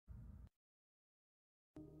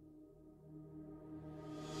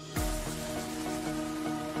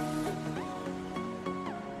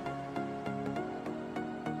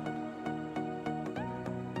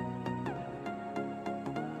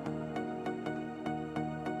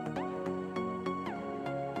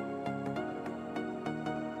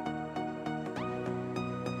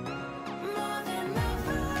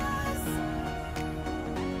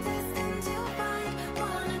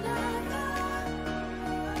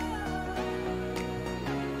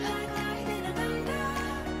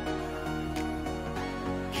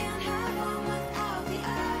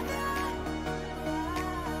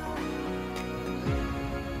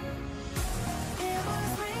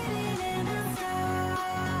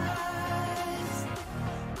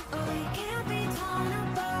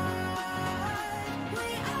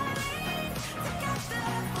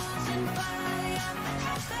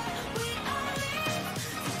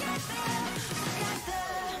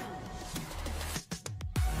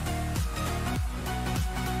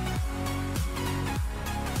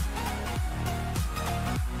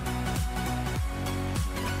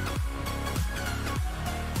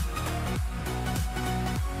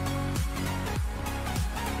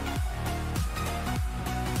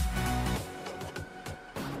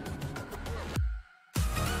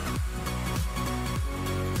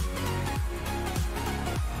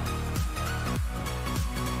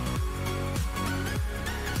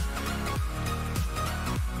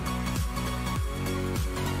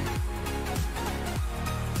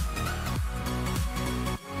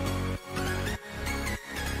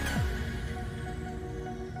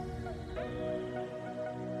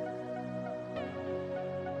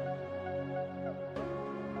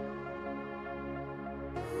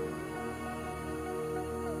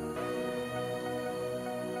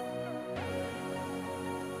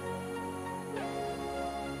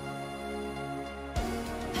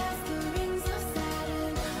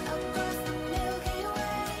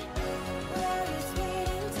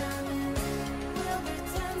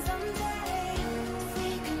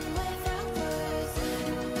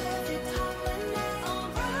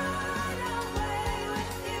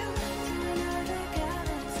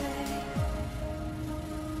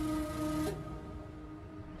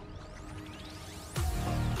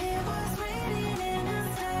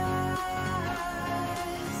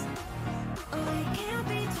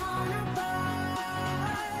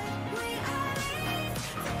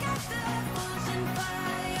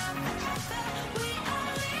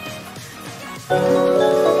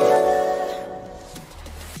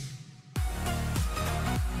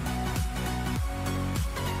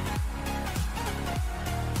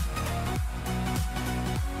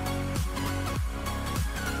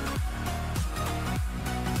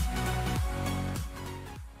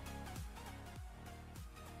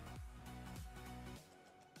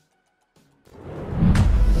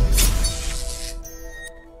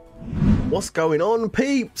What's going on,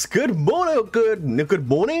 peeps? Good morning,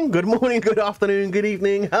 good morning, good afternoon, good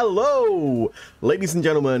evening. Hello, ladies and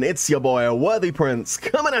gentlemen, it's your boy Worthy Prince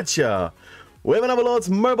coming at ya with another Lord's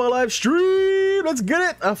mobile live stream. Let's get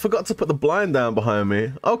it. I forgot to put the blind down behind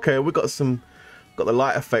me. Okay, we got the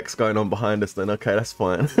light effects going on behind us then. Okay, that's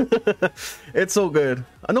fine. It's all good.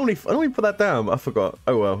 I normally put that down, but I forgot.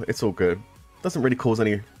 Oh well, it's all good. Doesn't really cause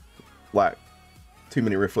any like too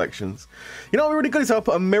many reflections. You know what really good is I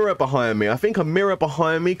put a mirror behind me. I think a mirror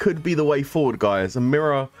behind me could be the way forward, guys. A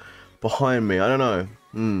mirror behind me. I don't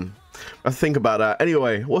know. I think about that.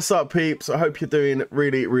 Anyway, what's up, peeps? I hope you're doing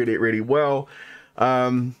really well.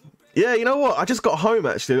 Yeah, you know what? I just got home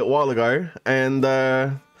actually a little while ago, and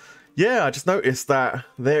yeah, I just noticed that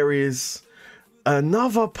there is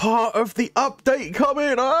another part of the update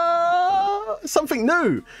coming. Something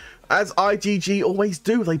new. As IGG always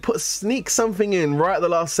do, they sneak something in right at the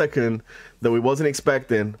last second that we wasn't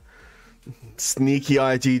expecting. Sneaky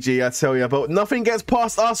IGG, I tell you. But nothing gets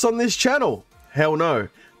past us on this channel. Hell no.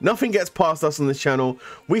 Nothing gets past us on this channel.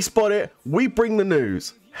 We spot it. We bring the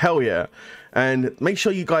news. Hell yeah. And make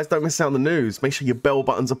sure you guys don't miss out on the news. Make sure your bell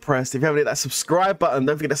buttons are pressed. If you haven't hit that subscribe button,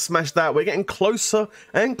 don't forget to smash that. We're getting closer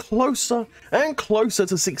and closer and closer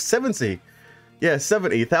to 670. Yeah,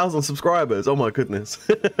 70,000 subscribers. Oh my goodness.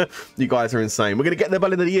 You guys are insane. We're going to get there by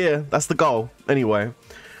the end of the year. That's the goal. Anyway.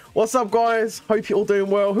 What's up, guys? Hope you're all doing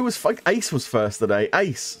well. Who was Ace was first today.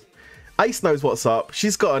 Ace. Ace knows what's up.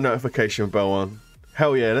 She's got a notification bell on.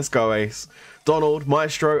 Hell yeah, let's go, Ace. Donald,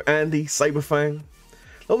 Maestro, Andy, Saberfang.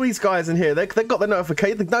 All these guys in here. They got the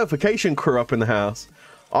notification crew up in the house.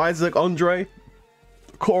 Isaac, Andre,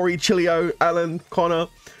 Corey, Chilio, Alan, Connor,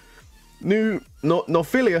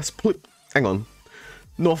 Norphilius, hang on.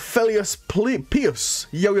 Norphelius Pius.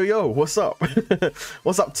 Yo, what's up?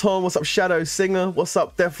 What's up, Tom? What's up, Shadow Singer? What's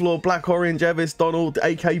up, Deathlord, Black Orange, Evis, Donald,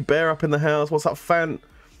 AK Bear up in the house? What's up, Fant?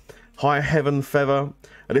 Hi, Heaven Feather.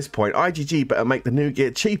 At this point, IGG better make the new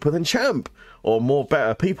gear cheaper than Champ. Or more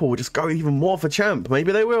better, people will just go even more for Champ.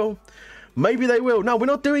 Maybe they will. Maybe they will. No, we're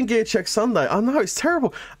not doing Gear Check Sunday. I know, it's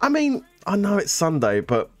terrible. I mean, I know it's Sunday,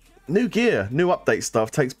 but new gear, new update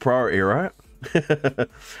stuff takes priority, right?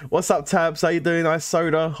 What's up, Tabs? How you doing? Hi,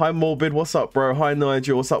 Soda. Hi, Morbid. What's up, bro? Hi,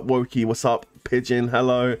 Nigel. What's up, Wokey? What's up, Pigeon?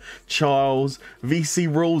 Hello, Charles. VC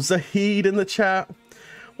Rules. Zahid in the chat.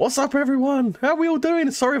 What's up, everyone? How are we all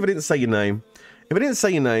doing? Sorry if I didn't say your name. If I didn't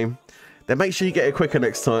say your name, then make sure you get it quicker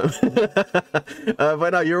next time.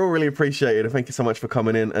 But no, you're all really appreciated. Thank you so much for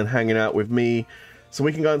coming in and hanging out with me so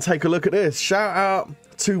we can go and take a look at this. Shout out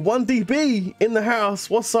to 1DB in the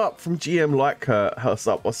house. What's up from GM Lightcurt? What's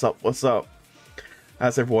up? What's up? What's up?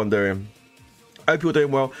 How's everyone doing? I hope you're doing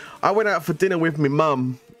well. I went out for dinner with my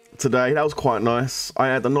mum today. That was quite nice. I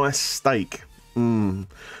had a nice steak.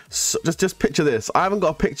 So just picture this. I haven't got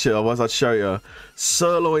a picture, otherwise I'd show you.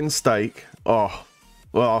 Sirloin steak. Oh,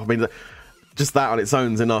 well, I mean, just that on its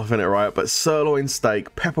own is enough, isn't it, right? But sirloin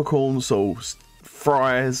steak, peppercorn sauce,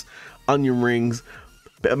 fries, onion rings,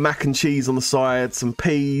 bit of mac and cheese on the side, some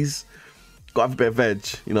peas. Got to have a bit of veg,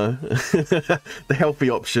 you know. The healthy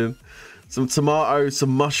option. Some tomatoes, some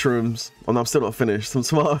mushrooms. Oh no, I'm still not finished. Some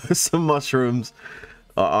tomatoes, some mushrooms,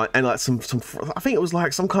 and like some. I think it was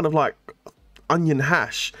like some kind of like onion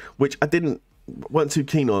hash, which I weren't too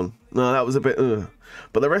keen on. No, that was a bit.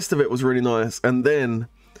 But the rest of it was really nice. And then,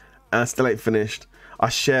 I still ain't finished. I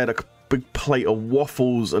shared a big plate of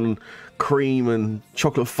waffles and cream and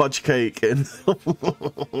chocolate fudge cake, and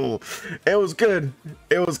it was good.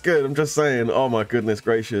 It was good. I'm just saying. Oh my goodness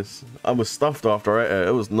gracious! I was stuffed after I ate it.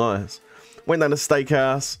 It was nice. Went down to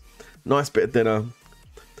steakhouse, nice bit of dinner.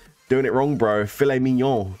 Doing it wrong, bro. Filet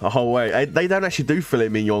mignon the whole way. They don't actually do filet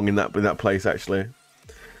mignon in that place, actually.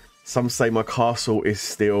 Some say my castle is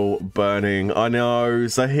still burning. I know,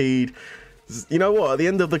 Zahid. You know what? At the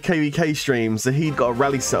end of the KVK stream, Zahid got a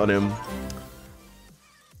rally set on him.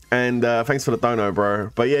 And thanks for the dono, bro.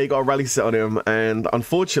 But yeah, he got a rally set on him, and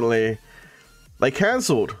unfortunately, they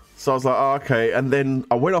cancelled. So I was like, oh, okay. And then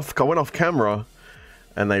I went off camera.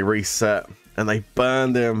 And they reset and they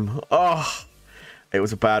burned him. Oh, it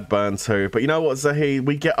was a bad burn too. But you know what, Zahid?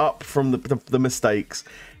 We get up from the mistakes.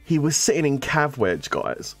 He was sitting in cav wedge,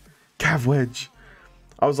 guys. Cav wedge.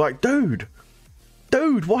 I was like, dude,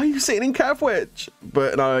 Dude, why are you sitting in calf wedge?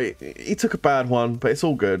 But no, he took a bad one, but it's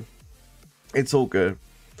all good. It's all good.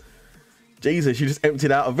 Jesus, you just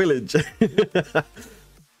emptied out a village.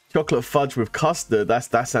 Chocolate fudge with custard.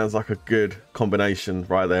 That sounds like a good combination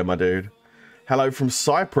right there, my dude. Hello from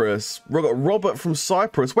Cyprus. We've got Robert from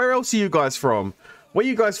Cyprus. Where else are you guys from? Where are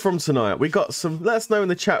you guys from tonight? We got some. Let us know in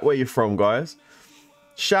the chat where you're from, guys.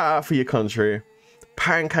 Shout out for your country.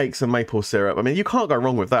 Pancakes and maple syrup. I mean, you can't go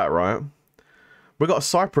wrong with that, right? We got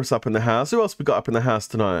Cyprus up in the house. Who else we got up in the house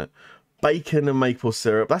tonight? Bacon and maple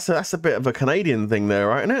syrup. That's a bit of a Canadian thing there,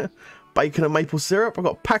 right, isn't it? Bacon and maple syrup. We've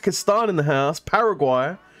got Pakistan in the house.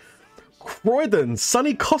 Paraguay. Croydon.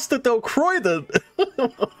 Sunny Costa del Croydon.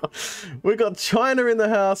 We've got China in the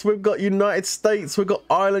house. We've got United States. We've got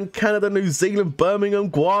Ireland, Canada, New Zealand, Birmingham,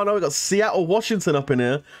 Guano. We've got Seattle, Washington up in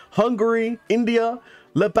here. Hungary, India,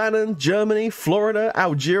 Lebanon, Germany, Florida,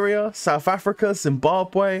 Algeria, South Africa,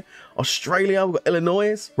 Zimbabwe, Australia. We've got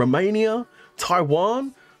Illinois, Romania,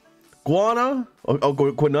 Taiwan, Guinea,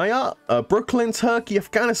 Brooklyn, Turkey,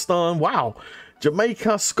 Afghanistan. Wow.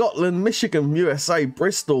 Jamaica, Scotland, Michigan, USA,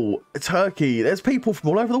 Bristol, Turkey. There's people from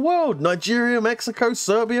all over the world. Nigeria, Mexico,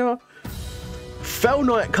 Serbia. Fell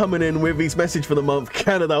Knight coming in with his message for the month.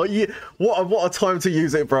 Canada. What a time to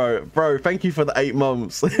use it, bro. Bro, thank you for the 8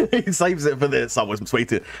 months. He saves it for this. I was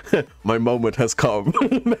tweeting. My moment has come.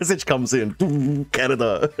 Message comes in.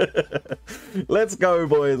 Canada. Let's go,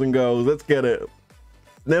 boys and girls. Let's get it.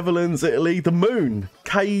 Netherlands, Italy, the moon.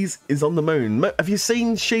 Kays is on the moon. Have you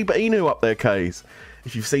seen Shiba Inu up there, Kays?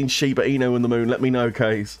 If you've seen Shiba Inu on the moon, let me know,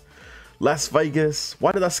 Kays. Las Vegas.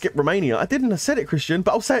 Why did I skip Romania? I didn't. I said it, Christian,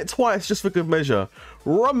 but I'll say it twice just for good measure.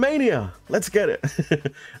 Romania. Let's get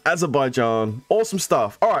it. Azerbaijan. Awesome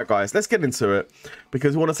stuff. All right, guys, let's get into it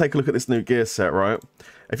because we want to take a look at this new gear set, right?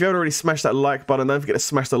 If you haven't already smashed that like button, don't forget to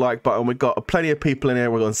smash the like button. We've got plenty of people in here.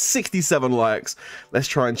 We're on 67 likes. Let's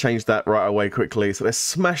try and change that right away quickly. So let's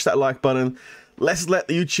smash that like button. Let's let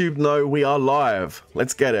the YouTube know we are live.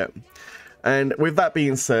 Let's get it. And with that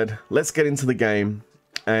being said, let's get into the game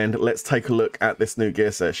and let's take a look at this new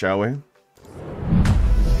gear set, shall we?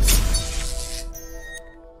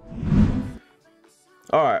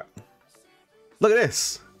 All right. Look at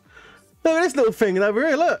this. Look at this little thing over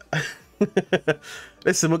here, look.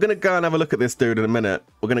 Listen, we're going to go and have a look at this dude in a minute.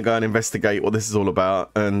 We're going to go and investigate what this is all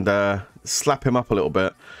about and slap him up a little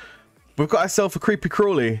bit. We've got ourselves a creepy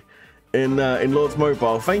crawly in Lords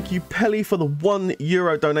Mobile. Thank you, Pelly, for the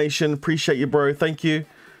 €1 donation. Appreciate you, bro. Thank you.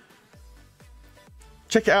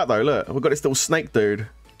 Check it out, though. Look, we've got this little snake dude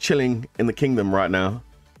chilling in the kingdom right now.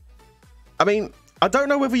 I mean, I don't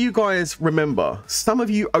know whether you guys remember. Some of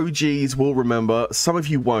you OGs will remember, some of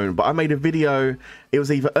you won't. But I made a video, it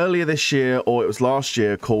was either earlier this year or it was last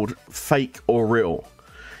year, called Fake or Real.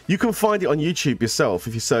 You can find it on YouTube yourself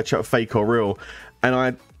if you search out Fake or Real. And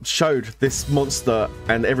I showed this monster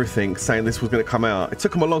and everything, saying this was going to come out. It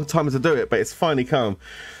took them a long time to do it, but it's finally come.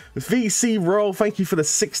 VC Roll, thank you for the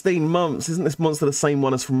 16 months. Isn't this monster the same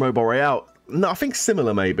one as from Mobile Royale? No, I think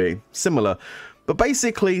similar, maybe. Similar. But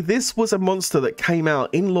basically, this was a monster that came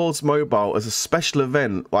out in Lords Mobile as a special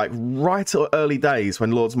event, like right at early days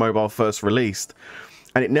when Lords Mobile first released.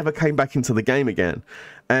 And it never came back into the game again.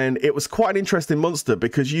 And it was quite an interesting monster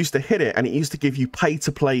because you used to hit it and it used to give you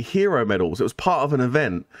pay-to-play hero medals. It was part of an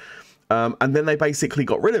event. And then they basically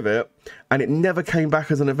got rid of it and it never came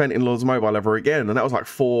back as an event in Lords Mobile ever again. And that was like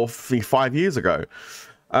 5 years ago.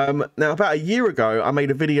 Now, about a year ago, I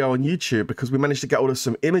made a video on YouTube because we managed to get hold of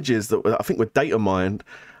some images that I think were data mined.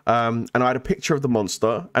 And I had a picture of the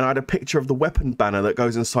monster and I had a picture of the weapon banner that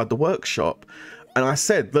goes inside the workshop. And I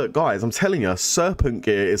said, look, guys, I'm telling you, Serpent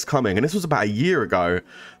Gear is coming. And this was about a year ago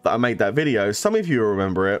that I made that video. Some of you will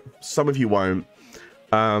remember it. Some of you won't.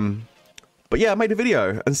 But yeah, I made a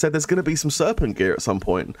video and said there's going to be some Serpent Gear at some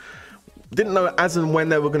point. Didn't know as and when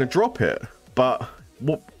they were going to drop it. But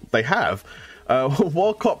what they have.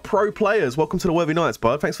 World Cup Pro players, welcome to the Worthy Nights,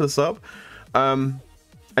 bud. Thanks for the sub. And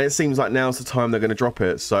it seems like now's the time they're going to drop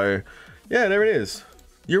it. So, yeah, there it is.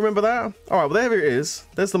 You remember that? All right, well, there it is.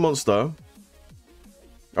 There's the monster.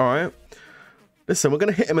 All right. Listen, we're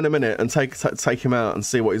going to hit him in a minute and take him out and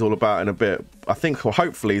see what he's all about in a bit. I think, well,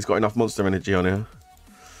 hopefully, he's got enough monster energy on here.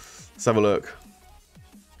 Let's have a look.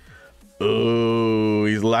 Oh,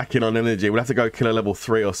 he's lacking on energy. We'll have to go kill a level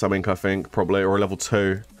 3 or something, I think, probably, or a level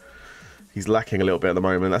 2. He's lacking a little bit at the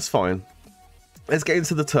moment. That's fine. Let's get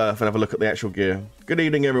into the turf and have a look at the actual gear. Good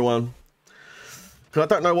evening, everyone. Because I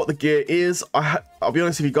don't know what the gear is. I'll be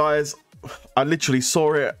honest with you guys. I literally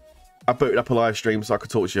saw it. I booted up a live stream so I could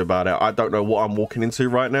talk to you about it. I don't know what I'm walking into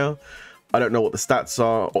right now. I don't know what the stats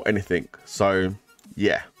are or anything. So,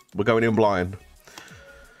 yeah. We're going in blind.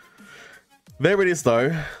 There it is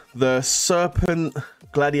though, the Serpent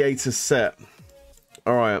Gladiator set.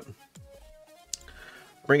 All right,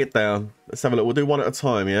 bring it down. Let's have a look. We'll do one at a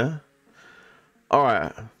time, yeah? All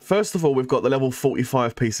right, first of all, we've got the level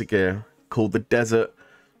 45 piece of gear called the Desert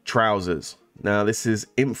Trousers. Now, this is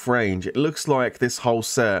inf range. It looks like this whole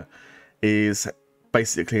set is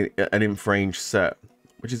basically an inf range set,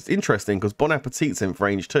 which is interesting because Bon Appetit's inf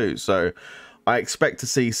range too. So I expect to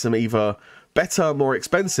see some either better, more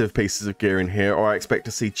expensive pieces of gear in here, or I expect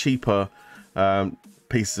to see cheaper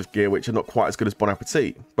pieces of gear which are not quite as good as Bon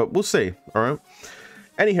Appetit. But we'll see, all right?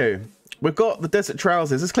 Anywho, we've got the Desert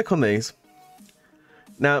Trousers. Let's click on these.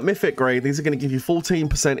 Now, Mythic grade, these are going to give you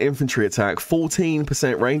 14% infantry attack,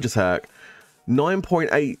 14% range attack,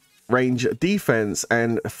 9.8 range defense,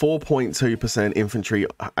 and 4.2% infantry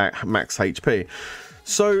at max HP.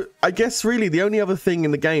 So I guess really the only other thing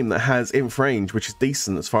in the game that has inf range, which is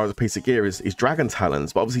decent as far as a piece of gear, is Dragon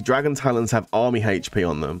Talons. But obviously Dragon Talons have army HP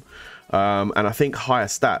on them, and I think higher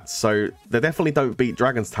stats. So they definitely don't beat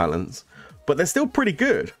Dragon's Talons, but they're still pretty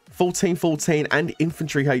good. 14, and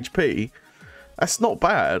infantry HP. That's not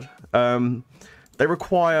bad. They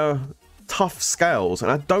require tough scales,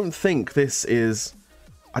 and I don't think this is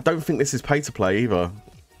pay to play either.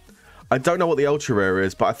 I don't know what the ultra rare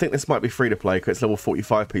is, but I think this might be free to play because it's level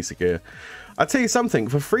 45 piece of gear. I'll tell you something,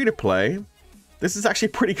 for free to play, this is actually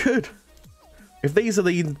pretty good. If these are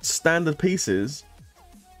the standard pieces,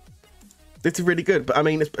 this is really good. But I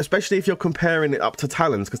mean, especially if you're comparing it up to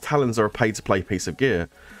Talons, because Talons are a pay to play piece of gear.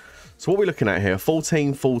 So what we're looking at here,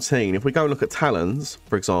 14. If we go and look at Talons,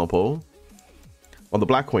 for example, on the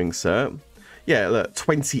Blackwing set, yeah, look,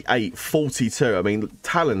 28-42. I mean,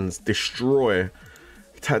 Talons destroy.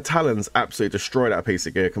 Talons absolutely destroy that piece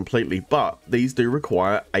of gear completely. But these do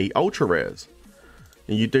require 8 ultra rares,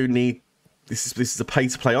 and you do need. This is a pay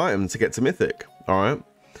to play item to get to Mythic. All right.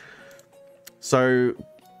 So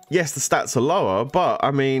yes, the stats are lower, but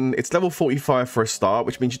I mean, it's level 45 for a start,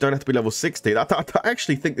 which means you don't have to be level 60. I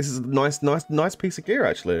actually think this is a nice piece of gear,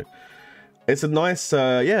 actually. It's a nice,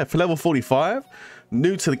 yeah, for level 45,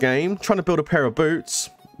 new to the game, trying to build a pair of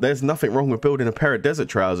boots. There's nothing wrong with building a pair of Desert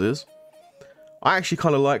Trousers. I actually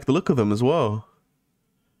kind of like the look of them as well.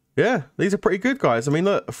 Yeah, these are pretty good, guys. I mean,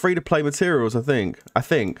 look, free-to-play materials, I think.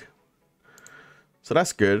 So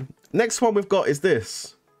that's good. Next one we've got is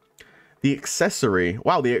this. The accessory.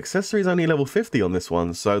 Wow, the accessory is only level 50 on this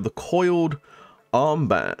one. So the coiled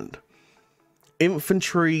armband.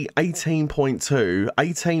 Infantry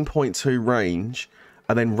 18.2 range,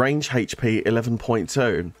 and then range HP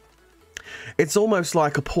 11.2. It's almost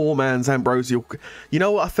like a poor man's ambrosial. You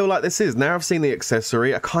know what I feel like this is? Now I've seen the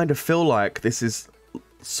accessory, I kind of feel like this is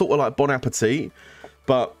sort of like Bon Appetit,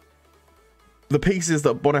 but the pieces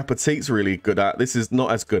that Bon Appetit's really good at, this is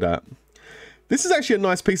not as good at. This is actually a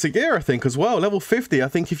nice piece of gear, I think, as well. Level 50, I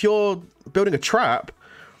think if you're building a trap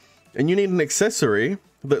and you need an accessory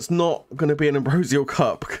that's not going to be an ambrosial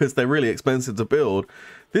cup because they're really expensive to build,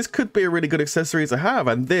 this could be a really good accessory to have.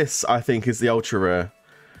 And this, I think, is the ultra rare.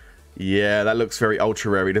 Yeah, that looks very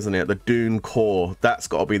ultra rare, doesn't it? The Dune Core, that's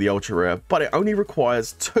got to be the ultra rare. But it only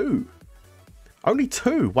requires 2. Only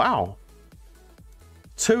 2, wow.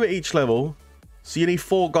 2 at each level. So you need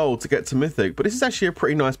 4 gold to get to Mythic, but this is actually a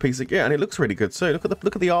pretty nice piece of gear, and it looks really good too. Look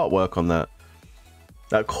at the artwork on that.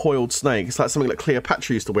 That coiled snake. It's like something that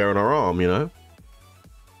Cleopatra used to wear on her arm, you know.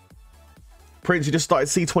 Prince, you just started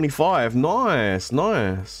C25.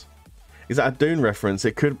 Nice. Is that a Dune reference?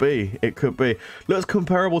 It could be. It could be. Looks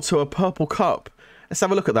comparable to a purple cup. Let's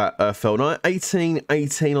have a look at that, Phil Knight. 18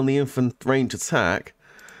 on the infant range attack.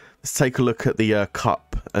 Let's take a look at the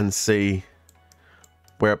cup and see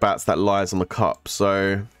whereabouts that lies on the cup.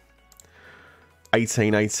 So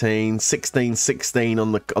 18, 16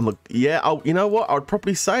 on the yeah. Oh, you know what? I'd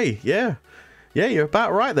probably say yeah, you're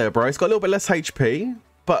about right there, bro. It's got a little bit less HP,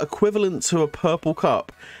 but equivalent to a purple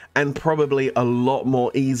cup, and probably a lot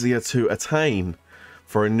more easier to attain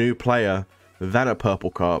for a new player than a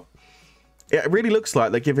purple cup. It really looks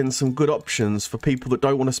like they're giving some good options for people that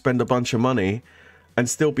don't want to spend a bunch of money and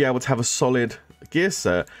still be able to have a solid gear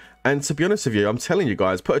set. And to be honest with you, I'm telling you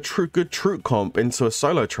guys, put a good troop comp into a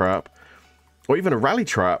solo trap or even a rally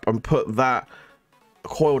trap and put that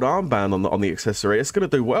coiled armband on the accessory. It's going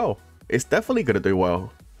to do well. It's definitely going to do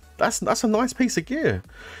well. That's a nice piece of gear.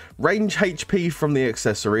 Range HP from the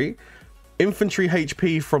accessory, infantry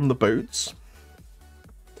HP from the boots.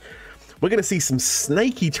 We're going to see some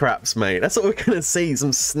snaky traps, mate. That's what we're going to see,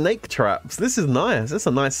 some snake traps. This is nice. It's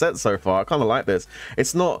a nice set so far. I kind of like this.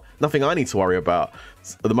 It's nothing I need to worry about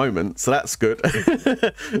at the moment, so that's good.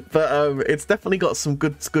 But it's definitely got some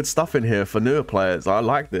good stuff in here for newer players. I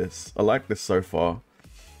like this. I like this so far.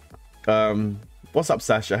 What's up,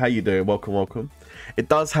 Sasha? How you doing? Welcome, welcome. It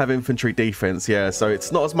does have infantry defense, yeah, so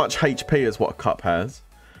it's not as much HP as what a cup has.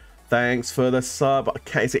 Thanks for the sub.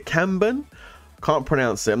 Okay, is it Camben? Can't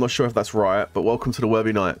pronounce it. I'm not sure if that's right, but welcome to the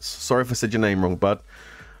Worthy Knights. Sorry if I said your name wrong, bud.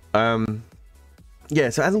 Yeah,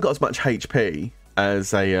 so it hasn't got as much HP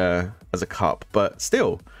as a cup, but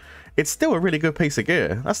still, it's still a really good piece of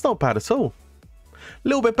gear. That's not bad at all. A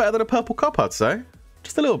little bit better than a purple cup, I'd say.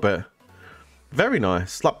 Just a little bit. Very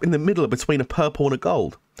nice. Like in the middle between a purple and a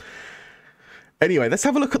gold. Anyway, let's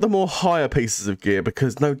have a look at the more higher pieces of gear,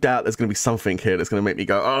 because no doubt there's going to be something here that's going to make me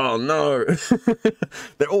go, oh no.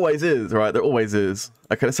 There always is, right? There always is.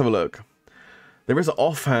 Okay, let's have a look. There is an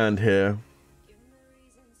offhand here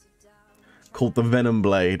called the Venom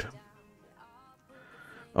Blade.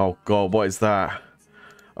 Oh god, what is that?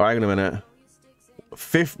 Oh, hang on a minute.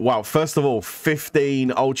 Wow, first of all,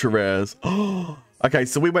 15 ultra rares. Okay,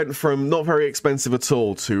 so we went from not very expensive at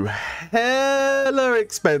all to hella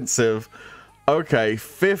expensive. Okay,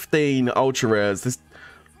 15 ultra rares. This.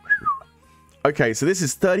 Okay, so this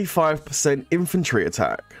is 35% infantry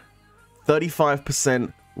attack,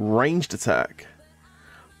 35% ranged attack,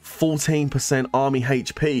 14% army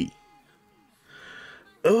HP.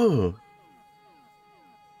 Oh.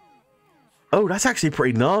 Oh, that's actually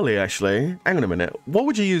pretty gnarly, actually. Hang on a minute. What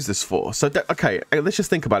would you use this for? So, okay, let's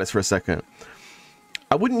just think about this for a second.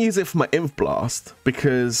 I wouldn't use it for my Inf Blast,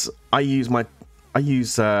 because I use my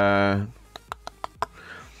champion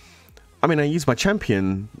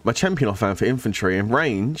offhand for infantry and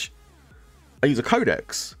range. I use a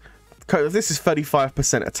Codex. This is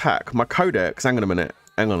 35% attack. My Codex, hang on a minute.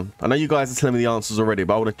 Hang on. I know you guys are telling me the answers already,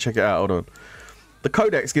 but I want to check it out. Hold on. The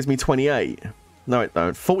Codex gives me 28. No, it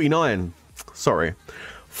don't. 49. Sorry.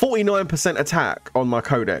 49% attack on my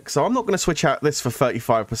Codex. So I'm not going to switch out this for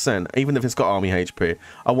 35%, even if it's got army HP.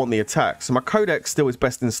 I want the attack. So my Codex still is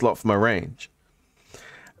best in slot for my range.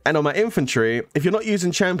 And on my infantry, if you're not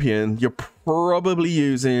using champion, you're probably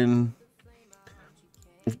using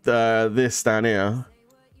this down here,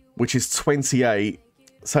 which is 28.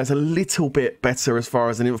 So it's a little bit better as far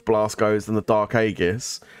as an Inf Blast goes than the Dark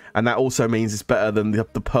Aegis. And that also means it's better than the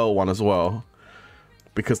Pearl one as well,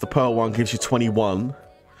 because the Pearl one gives you 21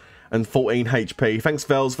 and 14 HP. Thanks,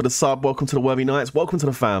 Vels, for the sub. Welcome to the Worthy Knights. Welcome to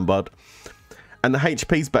the fan, bud. And the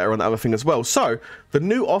HP's better on the other thing as well. So, the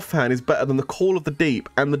new offhand is better than the Call of the Deep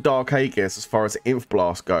and the Dark Aegis as far as Inf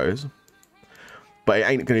Blast goes. But it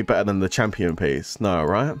ain't going to be better than the champion piece. No,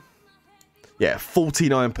 right? Yeah,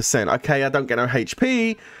 49%. Okay, I don't get no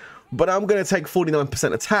HP, but I'm going to take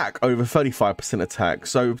 49% attack over 35% attack.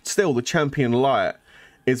 So, still, the champion light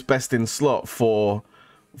is best in slot for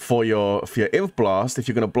your Inf Blast if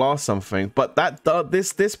you're going to blast something. But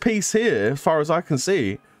this piece here, as far as I can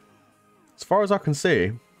see,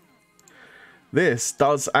 this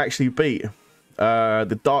does actually beat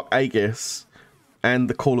the Dark Aegis and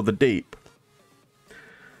the Call of the Deep.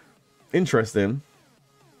 Interesting.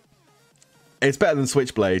 It's better than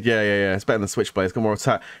Switchblade. Yeah. It's better than Switchblade. It's got more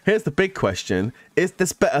attack. Here's the big question. Is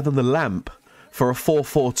this better than the Lamp for a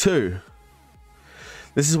 442?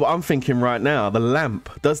 This is what I'm thinking right now. The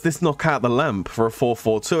Lamp. Does this knock out the Lamp for a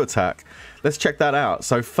 442 attack? Let's check that out.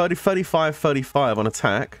 So 30, 35, 35 on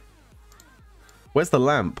attack. Where's the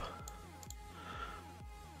Lamp?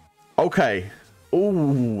 Okay.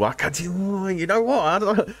 Ooh, I can't. You know what? I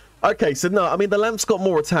don't know. Okay, so no, I mean, the Lamp's got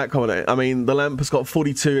more attack on it. I mean, the Lamp has got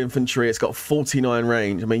 42 infantry. It's got 49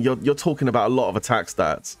 range. I mean, you're talking about a lot of attack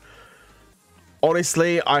stats.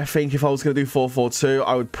 Honestly, I think if I was going to do 442,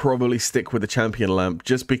 I would probably stick with the champion Lamp,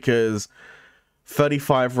 just because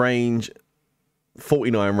 35 range,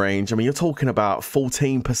 49 range. I mean, you're talking about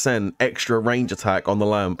 14% extra range attack on the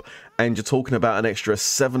Lamp, and you're talking about an extra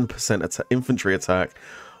 7% infantry attack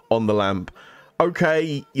on the Lamp.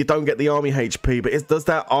 Okay, you don't get the army HP, but does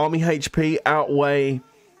that army HP outweigh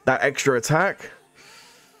that extra attack?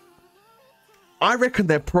 I reckon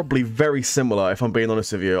they're probably very similar, if I'm being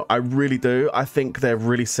honest with you. I really do. I think they're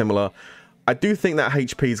really similar. I do think that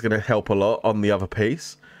HP is going to help a lot on the other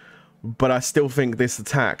piece, but I still think this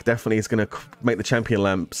attack definitely is going to make the champion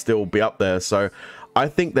Lamp still be up there. So I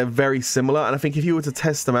think they're very similar, and I think if you were to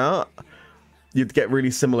test them out, you'd get really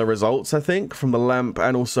similar results, I think, from the Lamp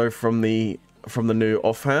and also from the new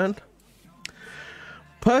offhand.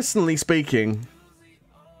 Personally speaking,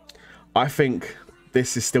 I think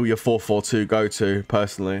this is still your 442 go-to,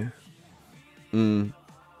 personally.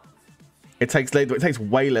 It takes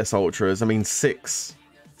way less ultras. I mean, six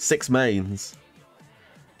mains.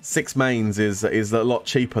 6 mains is a lot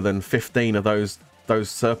cheaper than 15 of those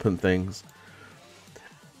serpent things.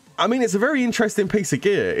 I mean, it's a very interesting piece of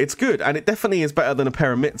gear. It's good, and it definitely is better than a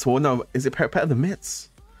pair of mitts. Or no, is it better than mitts?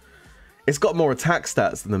 It's got more attack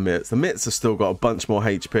stats than the mitts. The mitts have still got a bunch more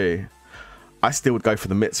HP. I still would go for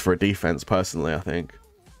the mitts for a defense, personally, I think.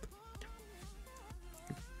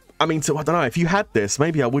 I mean, I don't know, if you had this,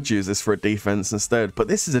 maybe I would use this for a defense instead. But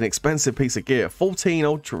this is an expensive piece of gear. 14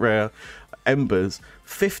 ultra rare embers,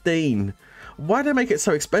 15. Why do they make it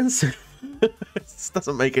so expensive? This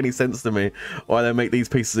doesn't make any sense to me why they make these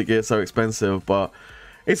pieces of gear so expensive, but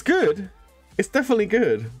it's good. It's definitely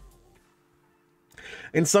good.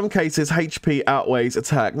 In some cases, HP outweighs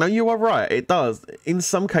attack. Now, you are right, it does. In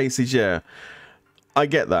some cases, yeah, I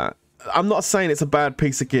get that. I'm not saying it's a bad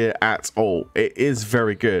piece of gear at all. It is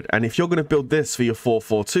very good. And if you're going to build this for your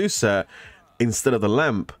 442 set instead of the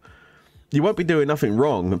lamp, you won't be doing nothing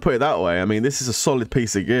wrong, put it that way. I mean, this is a solid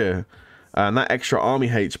piece of gear. And that extra army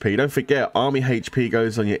HP, don't forget, army HP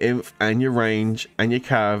goes on your inf and your range and your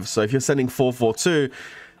cav. So if you're sending 442,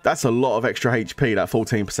 that's a lot of extra HP, that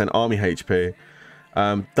 14% army HP.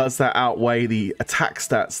 Does that outweigh the attack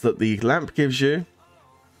stats that the lamp gives you?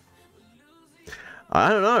 I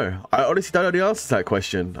don't know. I honestly don't know the answer to that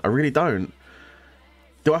question. I really don't.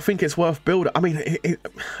 Do I think it's worth building? I mean, it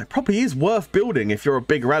probably is worth building if you're a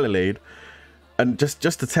big rally lead. And just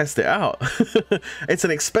to test it out. It's an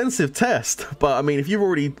expensive test, but I mean, if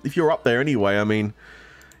you're up there anyway, I mean,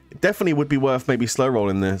 it definitely would be worth maybe slow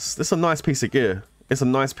rolling this. This is a nice piece of gear. It's a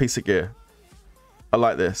nice piece of gear. I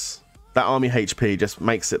like this. That army HP just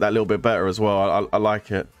makes it that little bit better as well. I like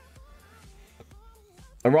it.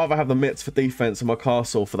 I'd rather have the mitts for defense in my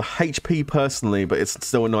castle for the HP personally, but it's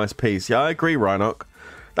still a nice piece. Yeah, I agree, Rhinoc.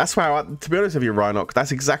 That's how, to be honest with you, Rhinoc,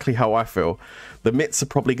 that's exactly how I feel. The mitts are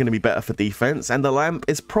probably going to be better for defense, and the lamp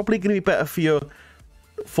is probably going to be better for your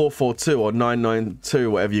 442 or 992,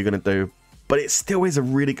 whatever you're going to do. But it still is a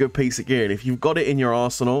really good piece of gear, and if you've got it in your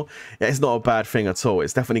arsenal, it's not a bad thing at all.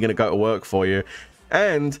 It's definitely going to go to work for you.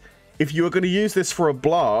 And if you were going to use this for a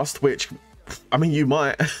blast, which, I mean, you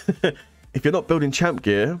might, if you're not building champ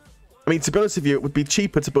gear, I mean, to be honest with you, it would be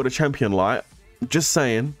cheaper to build a champion light, just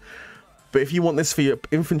saying. But if you want this for your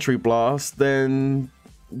infantry blast, then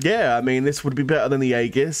yeah, I mean, this would be better than the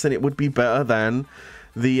Aegis, and it would be better than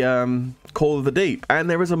the Call of the Deep. And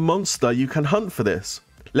there is a monster you can hunt for this.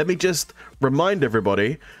 Let me just remind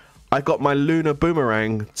everybody, I got my Lunar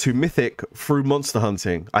Boomerang to Mythic through monster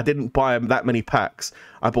hunting. I didn't buy that many packs.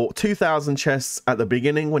 I bought 2,000 chests at the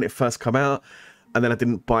beginning when it first came out, and then I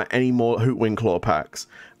didn't buy any more Hootwing Claw packs.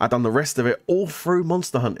 I've done the rest of it all through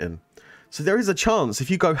monster hunting. So there is a chance, if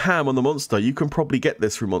you go ham on the monster, you can probably get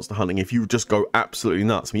this through monster hunting if you just go absolutely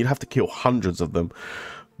nuts. I mean, you'd have to kill hundreds of them.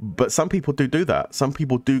 But some people do that. Some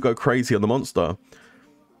people do go crazy on the monster.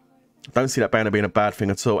 Don't see that banner being a bad thing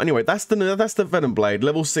at all. Anyway, that's the Venom Blade,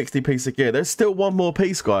 level 60 piece of gear. There's still one more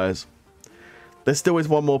piece, guys. There still is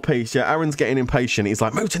one more piece. Yeah, Aaron's getting impatient. He's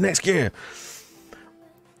like, move to next gear.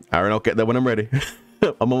 Aaron, I'll get there when I'm ready.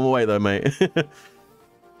 I'm on my way though, mate.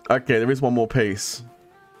 Okay, there is one more piece.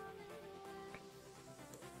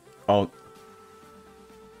 Oh.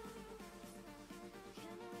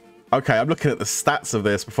 Okay, I'm looking at the stats of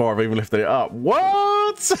this before I've even lifted it up.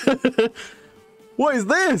 What? What is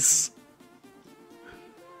this?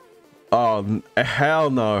 Oh, hell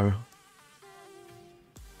no.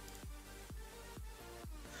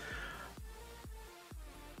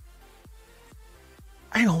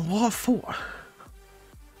 Hang on, what I thought?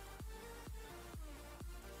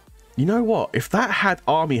 You know what? If that had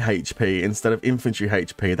army HP instead of infantry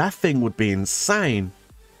HP, that thing would be insane.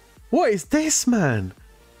 What is this, man?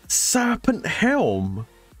 Serpent helm.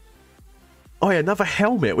 Oh yeah, another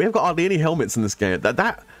helmet. We haven't got hardly any helmets in this game.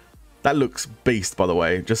 That looks beast, by the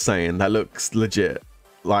way. Just saying, that looks legit.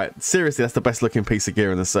 Like, seriously, that's the best looking piece of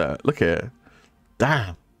gear in the set. Look at it.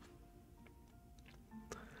 Damn.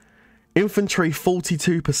 Infantry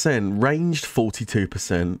 42%, ranged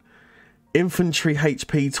 42%. Infantry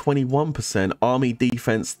HP 21%, army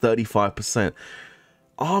defense 35%.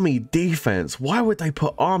 Army defense, why would they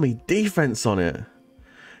put army defense on it?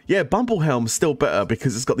 Yeah, Bumblehelm's still better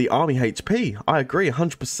because it's got the army HP. I agree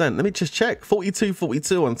 100%. Let me just check. 42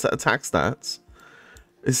 on attack stats.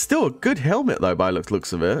 It's still a good helmet though by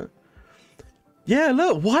looks of it. Yeah,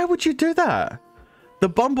 look, why would you do that? The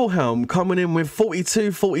Bumblehelm coming in with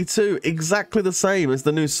 42, exactly the same as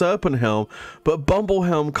the new Serpent Helm, but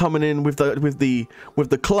Bumblehelm coming in with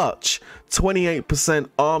the clutch, 28%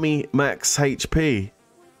 army max HP.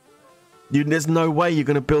 There's no way you're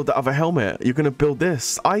gonna build that other helmet. You're gonna build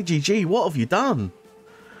this. IGG, what have you done?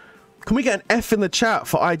 Can we get an F in the chat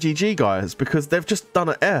for IGG, guys? Because they've just done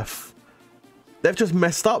an F. They've just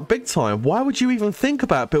messed up big time. Why would you even think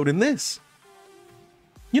about building this?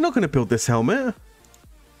 You're not gonna build this helmet.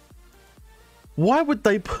 Why would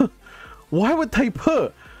they put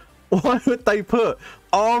Why would they put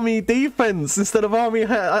army defense instead of army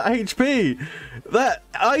HP? That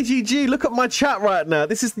IGG, look at my chat right now.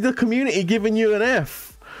 This is the community giving you an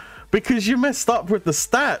F because you messed up with the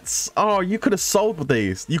stats. Oh, you could have sold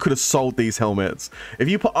these. You could have sold these helmets. If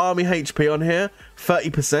you put army HP on here,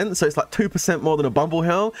 30%, so it's like 2% more than a Bumble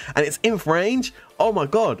helm, and it's inf range. Oh my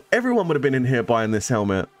God, everyone would have been in here buying this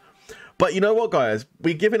helmet. But you know what, guys?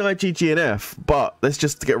 We're giving IGG an F, but let's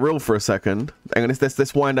just get real for a second. And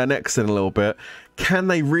let's wind our necks in a little bit. Can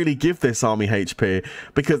they really give this army HP?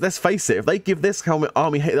 Because let's face it, if they give this helmet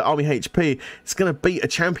army HP, it's going to beat a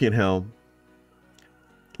champion helm.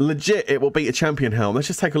 Legit, it will beat a champion helm. Let's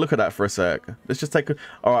just take a look at that for a sec. Let's just take a...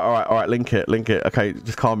 All right, link it. Okay,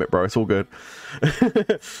 just calm it, bro. It's all good.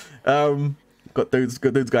 Got dudes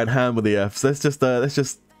going ham with the Fs. Let's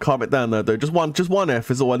just calm it down though, dude. Just one F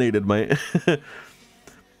is all I needed, mate.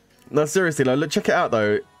 No, seriously, though, look, check it out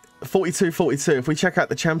though. 42. If we check out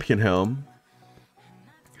the champion helm,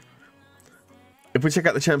 let's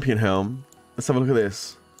have a look at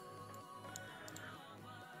this.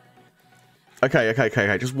 Okay.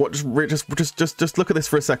 Just look at this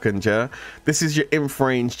for a second, yeah. This is your inf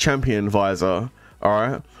range champion visor. All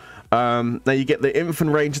right. Now you get the inf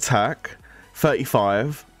and range attack.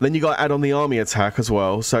 35, then you got to add on the army attack as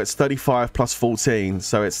well, so it's 35 plus 14,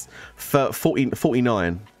 so it's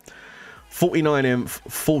 49 inf,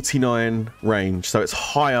 49 range, so it's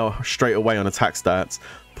higher straight away on attack stats,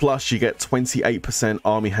 plus you get 28%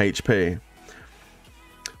 army HP.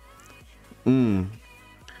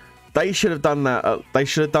 They should have done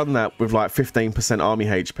that with like 15% army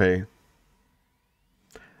HP.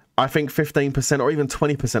 I think 15% or even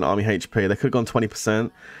 20% army HP. They could have gone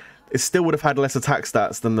 20%. It still would have had less attack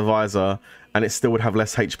stats than the visor, and it still would have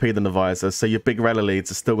less HP than the visor. So your big rally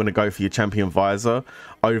leads are still going to go for your champion visor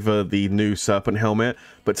over the new Serpent helmet.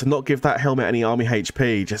 But to not give that helmet any army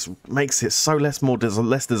HP just makes it so less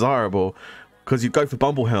desirable, because you go for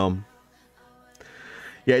Bumble helm.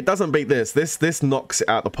 Yeah, it doesn't beat this. This knocks it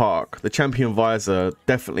out the park. The champion visor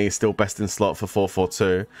definitely is still best in slot for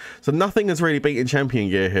 442. So nothing has really beaten champion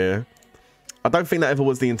gear here. I don't think that ever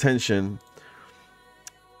was the intention.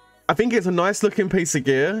 I think it's a nice looking piece of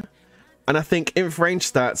gear, and I think inf range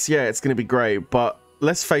stats, yeah, it's going to be great, but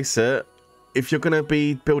let's face it, if you're going to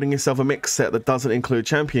be building yourself a mix set that doesn't include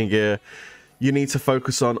champion gear, you need to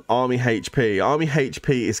focus on army HP. Army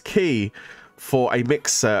HP is key for a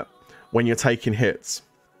mix set when you're taking hits,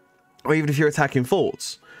 or even if you're attacking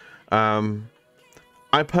forts.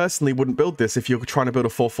 I personally wouldn't build this if you're trying to build a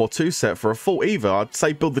 442 set for a fort either. I'd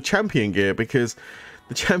say build the champion gear, because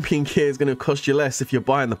the champion gear is going to cost you less if you're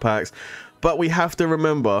buying the packs. But we have to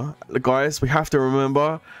remember, guys,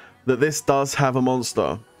 that this does have a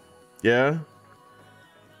monster. Yeah?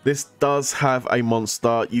 This does have a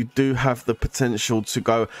monster. You do have the potential to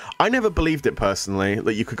go... I never believed it personally,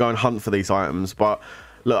 that you could go and hunt for these items. But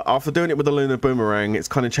look, after doing it with the Lunar Boomerang, it's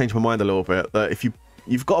kind of changed my mind a little bit. That if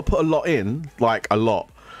you've got to put a lot in, like a lot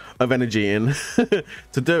of energy in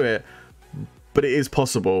to do it. But it is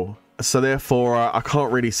possible. So therefore, I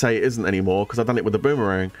can't really say it isn't anymore, because I've done it with the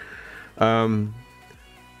Boomerang.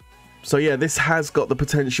 So yeah, this has got the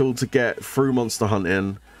potential to get through monster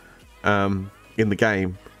hunting in the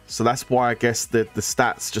game. So that's why I guess the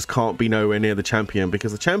stats just can't be nowhere near the champion,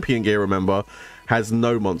 because the champion gear, remember, has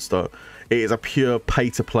no monster. It is a pure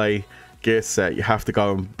pay-to-play gear set. You have to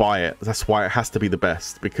go and buy it. That's why it has to be the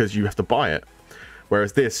best, because you have to buy it.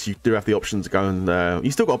 Whereas this, you do have the option to go and... you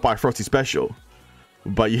still got to buy Frosty Special,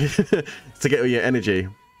 but you to get all your energy,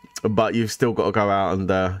 but you've still got to go out and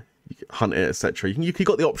hunt it, etc. You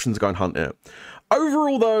got the option to go and hunt it.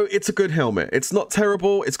 Overall though, it's a good helmet. It's not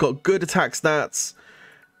terrible. It's got good attack stats.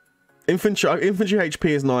 Infantry HP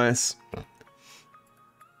is nice.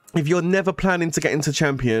 If you're never planning to get into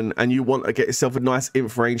champion and you want to get yourself a nice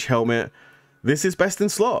inf range helmet, this is best in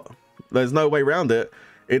slot. There's no way around it.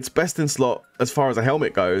 It's best in slot as far as a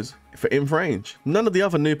helmet goes for inf range. None of the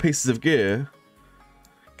other new pieces of gear,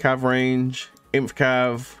 cav range, inf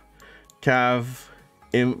cav,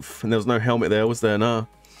 inf, and there was no helmet there, was there? No.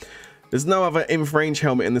 There's no other inf range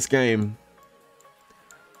helmet in this game.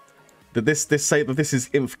 Did this say that this is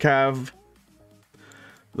inf cav?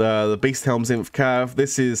 The beast helm's inf cav.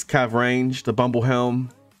 This is cav range, the Bumble helm.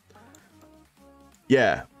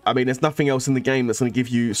 Yeah, I mean, there's nothing else in the game that's going to give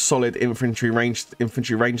you solid infantry range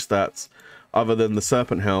stats other than the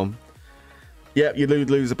Serpent helm. Yep, you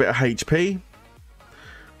lose a bit of HP.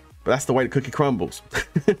 But that's the way the cookie crumbles.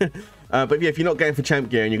 But yeah, if you're not going for champ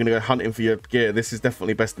gear and you're going to go hunting for your gear, this is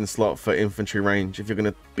definitely best in slot for infantry range. If you're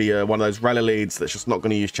going to be one of those rally leads that's just not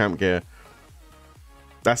going to use champ gear.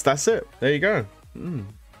 That's it. There you go.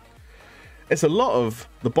 It's a lot of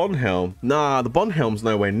the Bond Helm. Nah, the Bond Helm's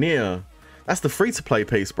nowhere near. That's the free-to-play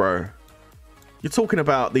piece, bro. You're talking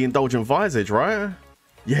about the Indulgent Visage, right?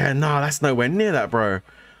 Yeah, nah, that's nowhere near that, bro.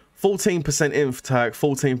 14% inf attack,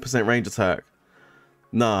 14% range attack.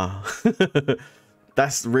 Nah.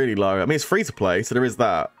 That's really low. I mean, it's free-to-play, so there is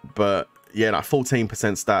that. But, yeah, like 14%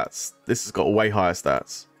 stats. This has got way higher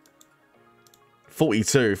stats.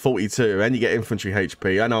 42, 42, and you get infantry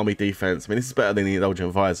HP and army defense. I mean, this is better than the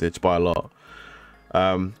Indulgent Visage by a lot.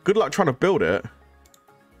 Good luck trying to build it.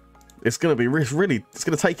 It's going to be really, it's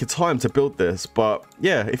going to take your time to build this. But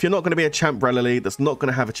yeah, if you're not going to be a champ rally that's not going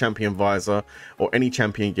to have a champion visor or any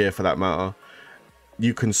champion gear for that matter,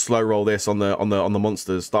 you can slow roll this on the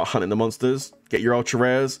monsters. Start hunting the monsters, get your ultra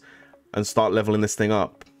rares, and start leveling this thing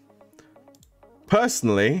up.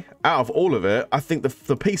 Personally, out of all of it, I think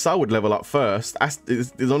the piece I would level up first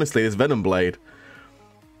is honestly this Venom Blade.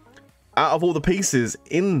 Out of all the pieces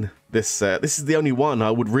in this set, this is the only one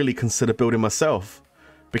I would really consider building myself,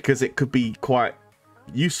 because it could be quite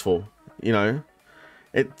useful, you know.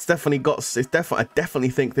 It's definitely got, I definitely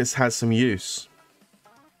think this has some use.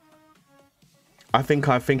 I think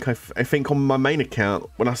on my main account,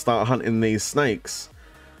 when I start hunting these snakes,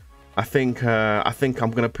 I think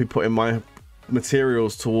I'm gonna be putting my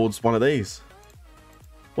materials towards one of these.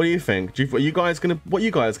 What do you think? What are you guys gonna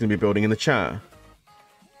be building in the chat?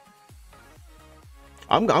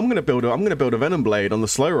 I'm gonna build a Venom Blade on the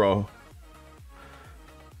slow roll.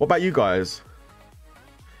 What about you guys?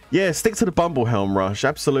 Yeah, stick to the Bumble Helm, Rush.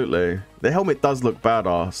 Absolutely. The helmet does look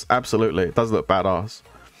badass. Absolutely, it does look badass.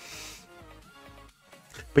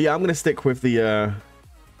 But yeah, I'm gonna stick with the.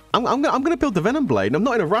 I'm gonna build the Venom Blade. I'm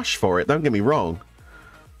not in a rush for it. Don't get me wrong.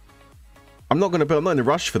 I'm not in a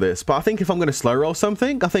rush for this. But I think if I'm gonna slow roll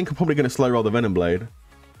something, I think I'm probably gonna slow roll the Venom Blade.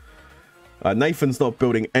 Nathan's not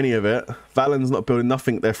building any of it. Valen's not building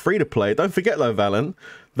nothing. They're free to play. Don't forget though, Valen,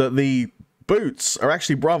 that the boots are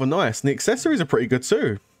actually rather nice, and the accessories are pretty good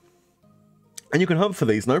too. And you can hunt for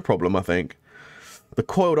these, no problem, I think. The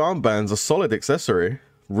coiled armbands are solid accessory.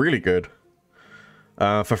 Really good.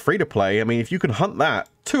 For free to play, I mean, if you can hunt that,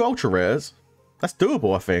 2 ultra rares, that's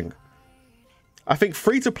doable, I think. I think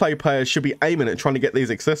free to play players should be aiming at trying to get these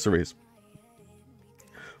accessories.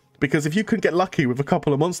 Because if you can get lucky with a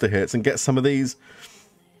couple of monster hits and get some of these,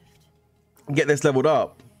 get this leveled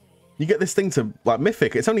up, you get this thing to like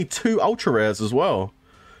mythic. It's only 2 ultra rares as well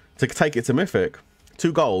to take it to mythic.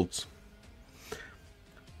 2 golds.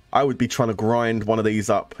 I would be trying to grind one of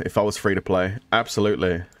these up if I was free to play.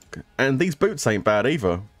 Absolutely. And these boots ain't bad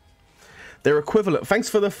either. They're equivalent. Thanks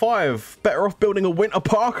for the 5. Better off building a winter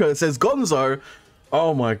parka, says Gonzo.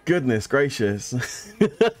 Oh my goodness gracious.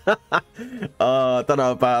 I don't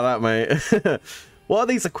know about that, mate. What are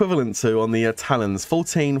these equivalent to on the talons?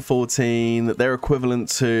 14, 14. They're equivalent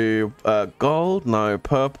to gold? No,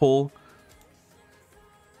 purple.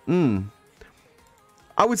 I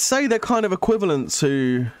would say they're kind of equivalent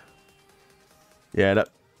to... Yeah, that...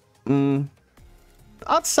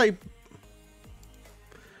 I'd say...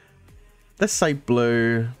 Let's say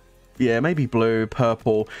blue. Yeah, maybe blue,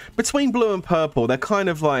 purple. Between blue and purple, they're kind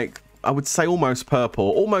of like... I would say almost purple.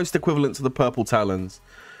 Almost equivalent to the purple talons.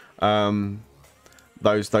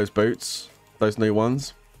 Those boots. Those new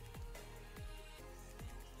ones.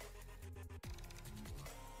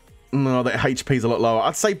 No, the HP's a lot lower.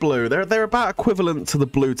 I'd say blue. They're about equivalent to the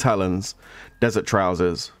blue talons. Desert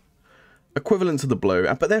trousers. Equivalent to the blue.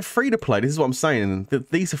 But they're free to play. This is what I'm saying.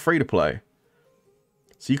 These are free to play.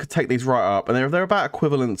 So you could take these right up. And they're about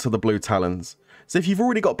equivalent to the blue talons. So if you've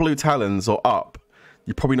already got blue talons or up,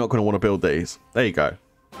 you're probably not going to want to build these. There you go.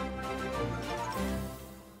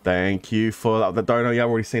 Thank you for that. The dono. Yeah, I've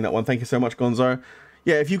already seen that one. Thank you so much, Gonzo.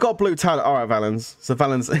 Yeah, if you've got blue talent, all right, Valens. So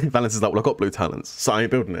Valens is like, well, I've got blue talents, so I ain't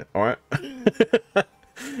building it. All right.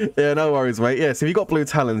 Yeah, no worries, mate. Yeah, so if you've got blue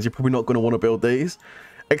talents, you're probably not going to want to build these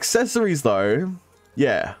accessories, though.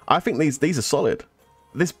 Yeah, I think these are solid.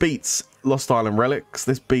 This beats Lost Island relics.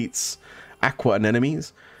 This beats Aqua and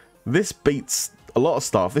enemies. This beats a lot of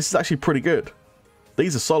stuff. This is actually pretty good.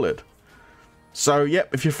 These are solid. So,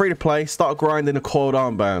 yep, if you're free to play, start grinding a coiled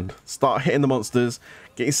armband. Start hitting the monsters.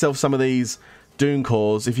 Get yourself some of these Dune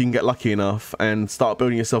cores if you can get lucky enough, and start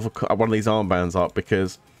building yourself one of these armbands up,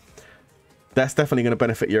 because that's definitely going to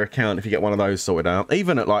benefit your account if you get one of those sorted out.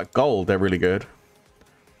 Even at like gold, they're really good.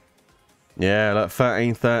 Yeah, like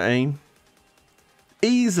 13, 13.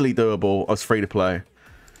 Easily doable as free to play.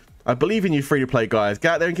 I believe in you, free to play guys.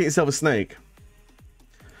 Get out there and get yourself a snake.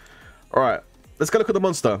 Alright, let's go look at the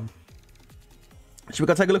monster. Should we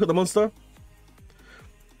go take a look at the monster?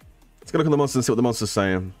 Let's go look at the monster and see what the monster's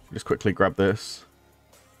saying. Just quickly grab this.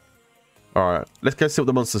 Alright, let's go see what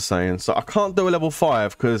the monster's saying. So I can't do a level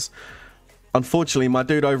 5 because unfortunately my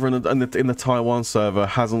dude over in the Taiwan server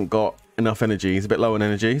hasn't got enough energy. He's a bit low on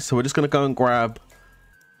energy. So we're just going to go and grab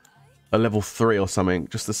a level 3 or something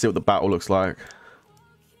just to see what the battle looks like.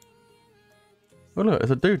 Oh look,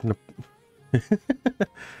 there's a dude in the...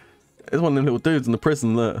 There's one of them little dudes in the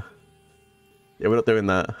prison, look. Yeah, we're not doing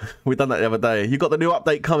that. We done that the other day. You got the new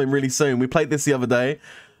update coming really soon. We played this the other day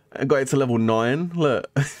and got it to level 9.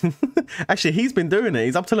 Look. Actually, he's been doing it.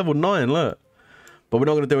 He's up to level 9, look. But we're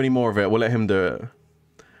not going to do any more of it. We'll let him do it.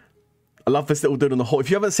 I love this little dude on the horse.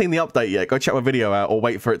 If you haven't seen the update yet, go check my video out or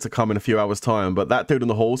wait for it to come in a few hours' time. But that dude on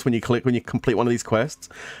the horse, when you complete one of these quests,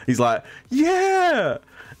 he's like, yeah!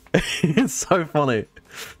 It's so funny.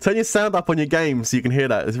 Turn your sound up on your game so you can hear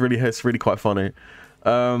that. It's really quite funny.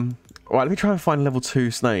 Right, let me try and find level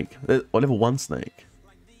 2 snake. Or level 1 snake.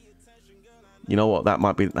 You know what? That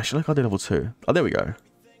might be... Actually, look, I did level 2. Oh, there we go.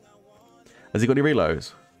 Has he got any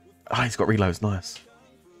reloads? Oh, he's got reloads. Nice.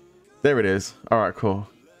 There it is. Alright, cool.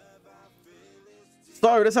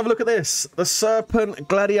 So, let's have a look at this. The Serpent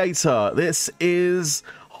Gladiator. This is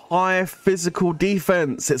high physical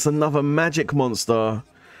defense. It's another magic monster.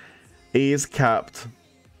 He is capped.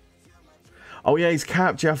 Oh, yeah, he's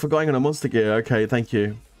capped. Yeah, I forgot on a monster gear. Okay, thank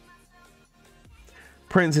you.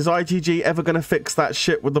 Prince, is IGG ever going to fix that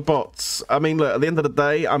shit with the bots? I mean, look, at the end of the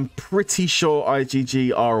day, I'm pretty sure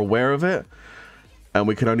IGG are aware of it. And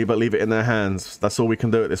we can only but leave it in their hands. That's all we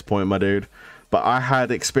can do at this point, my dude. But I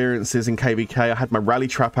had experiences in KVK. I had my rally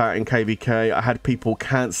trap out in KVK. I had people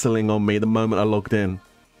cancelling on me the moment I logged in.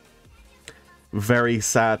 Very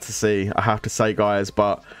sad to see, I have to say, guys.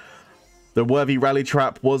 But the worthy rally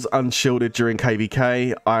trap was unshielded during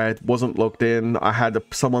KVK. I wasn't logged in. I had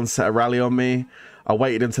someone set a rally on me. I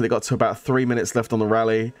waited until it got to about 3 minutes left on the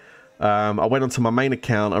rally. I went onto my main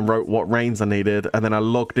account and wrote what reigns I needed, and then I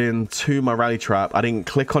logged in to my rally trap. I didn't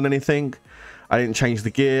click on anything. I didn't change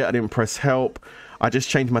the gear. I didn't press help. I just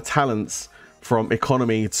changed my talents from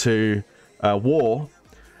economy to war,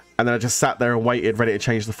 and then I just sat there and waited, ready to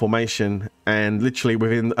change the formation. And literally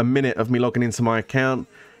within a minute of me logging into my account,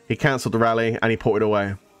 he cancelled the rally and he ported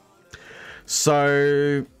away.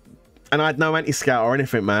 So... And I had no anti-scout or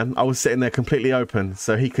anything, man. I was sitting there completely open.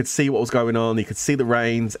 So he could see what was going on. He could see the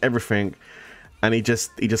reigns, everything. And he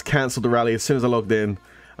just cancelled the rally as soon as I logged in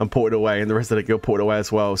and ported away. And the rest of the guild ported away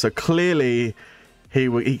as well. So clearly he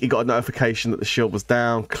got a notification that the shield was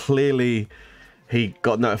down. Clearly he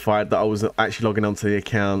got notified that I was actually logging onto the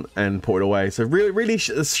account and ported away. So really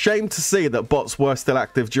a shame to see that bots were still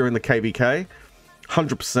active during the KVK.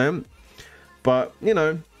 100%. But, you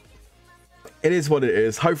know... It is what it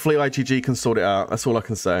is. Hopefully IGG can sort it out. That's all I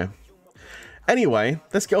can say. Anyway,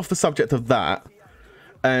 let's get off the subject of that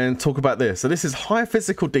and talk about this. So this is high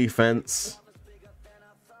physical defense.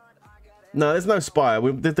 No, there's no spy.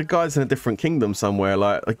 The guy's in a different kingdom somewhere,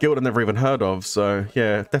 like a guild I've never even heard of. So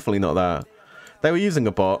yeah, definitely not that. They were using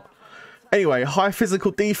a bot. Anyway, high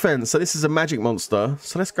physical defense. So this is a magic monster.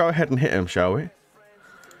 So let's go ahead and hit him, shall we?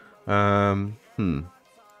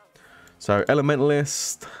 So,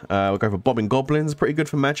 Elementalist, we'll go for Bobbing Goblins, pretty good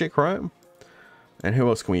for magic, right? And who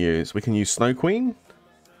else can we use? We can use Snow Queen,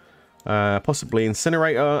 possibly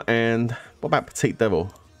Incinerator, and what about Petite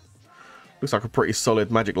Devil? Looks like a pretty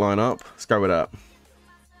solid magic lineup. Let's go with that.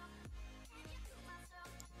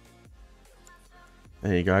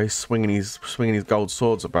 There you go, swinging his gold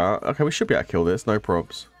swords about. Okay, we should be able to kill this, no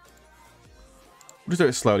probs. We'll just do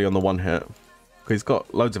it slowly on the one hit, because he's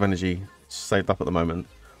got loads of energy saved up at the moment.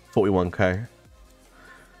 41k.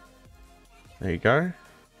 There you go.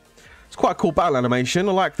 It's quite a cool battle animation.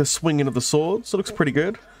 I like the swinging of the swords. It looks pretty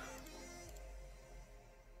good.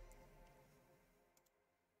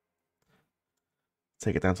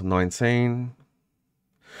 Take it down to 19.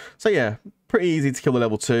 So yeah, pretty easy to kill the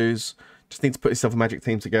level 2s. Just need to put yourself a magic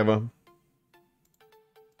team together.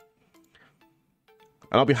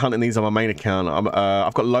 And I'll be hunting these on my main account.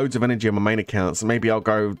 I've got loads of energy on my main account, so maybe I'll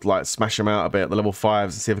go like smash them out a bit at the level 5s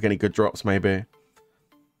and see if I get any good drops. Maybe.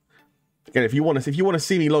 Again, if you want to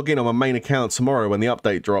see me log in on my main account tomorrow when the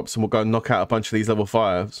update drops, and we'll go and knock out a bunch of these level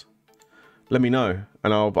 5s, let me know,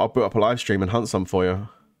 and I'll put up a live stream and hunt some for you.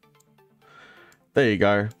 There you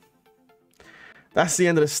go. That's the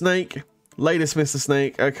end of the snake. Latest Mr.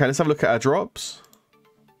 Snake. Okay, let's have a look at our drops.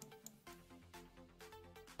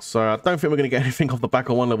 So I don't think we're going to get anything off the back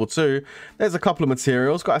of one level 2. There's a couple of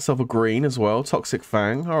materials. Got ourselves a green as well. Toxic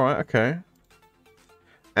Fang. All right, okay.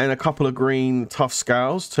 And a couple of green tough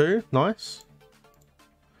scales too. Nice.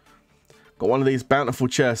 Got one of these bountiful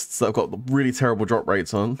chests that I've got really terrible drop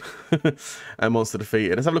rates on. And monster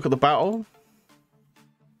defeated. Let's have a look at the battle.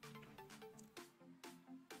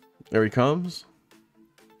 There he comes.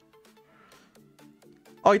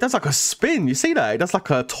 Oh, he does like a spin. You see that? He does like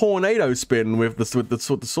a tornado spin with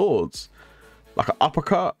the swords, like an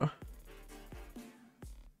uppercut.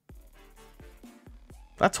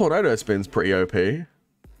 That tornado spin's pretty OP. I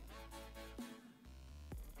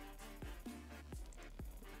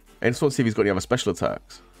just want to see if he's got any other special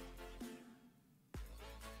attacks.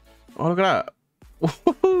 Oh, look at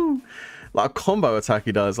that. Like a combo attack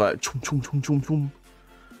he does, like chum chum chum chum chum.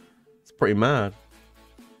 It's pretty mad.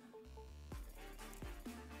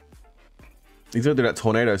 He's gonna do that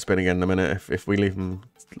tornado spin again in a minute if we leave him,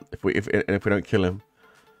 if we don't kill him.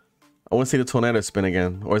 I want to see the tornado spin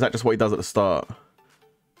again, or is that just what he does at the start?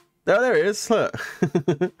 There it is. Look.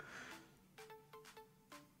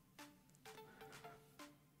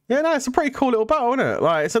 Yeah, no, it's a pretty cool little battle, isn't it?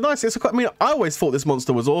 Like, it's a nice. I mean, I always thought this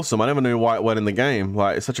monster was awesome. I never knew why it went in the game.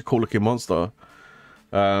 Like, it's such a cool looking monster.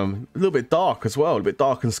 A little bit dark as well, a bit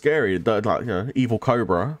dark and scary. Like, you know, evil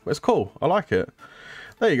cobra. It's cool. I like it.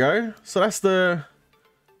 There you go. So that's the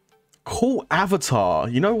cool avatar.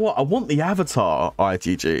 You know what? I want the avatar,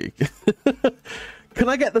 IGG. Can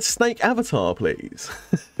I get the snake avatar, please?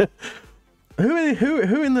 Who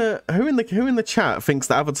in the chat thinks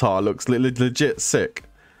the avatar looks legit sick?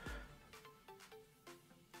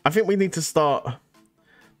 I think we need to start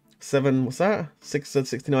 7. What's that?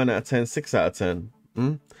 69 out of 10. 6 out of 10.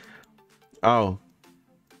 Hmm? Oh,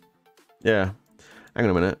 yeah. Hang on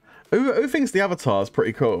a minute. Who thinks the avatar is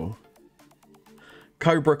pretty cool?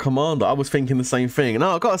 Cobra Commander. I was thinking the same thing.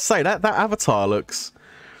 No, I've got to say that avatar looks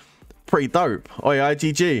pretty dope. Oh yeah,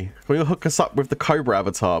 IGG. Can you hook us up with the Cobra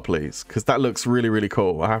avatar, please? Because that looks really, really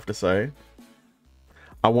cool. I have to say.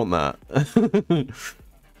 I want that.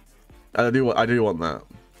 I do want that.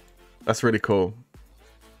 That's really cool.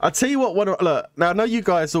 I'll tell you what, look, now I know you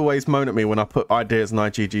guys always moan at me when I put ideas in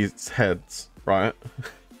IGG's heads, right?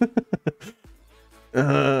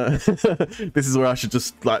 This is where I should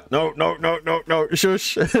just like, no,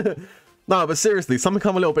 shush. No, but seriously, something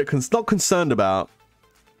I'm a little bit, not concerned about,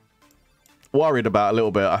 worried about a little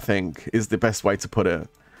bit, I think, is the best way to put it.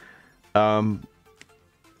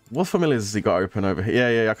 What familiars has he got open over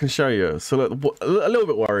here? Yeah, I can show you. So look, a little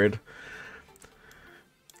bit worried.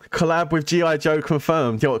 Collab with G.I. Joe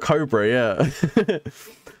confirmed. Yo, Cobra, yeah.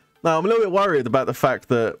 No, I'm a little bit worried about the fact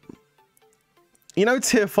that, you know,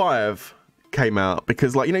 Tier 5 came out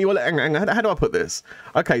because, like, you know, how do I put this?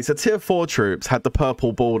 Okay, so Tier 4 troops had the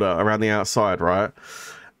purple border around the outside, right?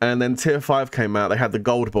 And then Tier 5 came out, they had the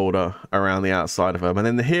gold border around the outside of them. And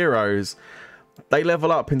then the heroes, they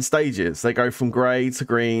level up in stages. They go from grey to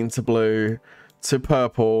green to blue to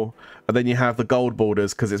purple, and then you have the gold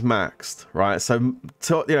borders because it's maxed, right? So,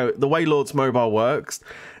 you know, the way Lords Mobile works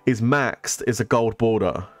is maxed is a gold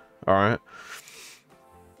border, all right?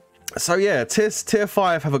 So yeah, Tier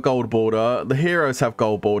 5 have a gold border, the heroes have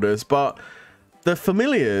gold borders, but the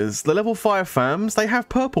familiars, the level 5 fams, they have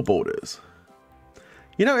purple borders.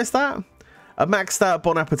 You notice that? A maxed out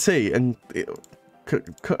Bon Appetit, and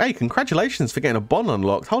hey, congratulations for getting a Bon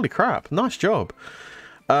unlocked. Holy crap, nice job.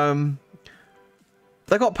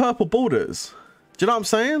 They got purple borders. Do you know what I'm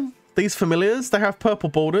saying? These familiars, they have purple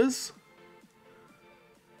borders.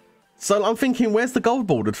 So I'm thinking, where's the gold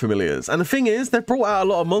bordered familiars? And the thing is, they've brought out a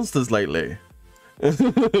lot of monsters lately.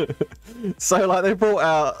 So like they brought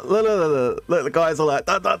out, look, the guys are like,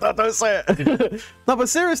 don't say it. No, but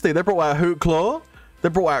seriously, they brought out Hoot Claw, they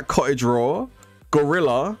brought out Cottage Raw,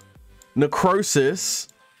 Gorilla, Necrosis,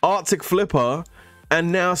 Arctic Flipper,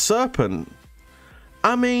 and now Serpent.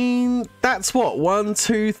 I mean, that's what, 1,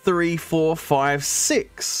 2, 3, 4, 5,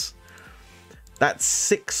 6. That's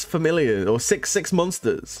 6 familiars, or six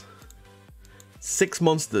monsters. 6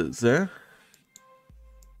 monsters, yeah?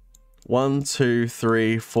 1, 2,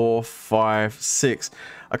 3, 4, 5, 6.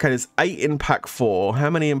 Okay, there's 8 in pack 4. How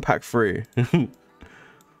many in pack 3?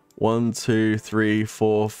 1, 2, 3,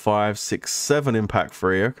 4, 5, 6, 7 in pack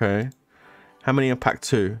 3. Okay. How many in pack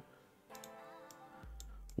 2?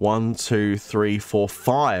 1, 2, 3, 4,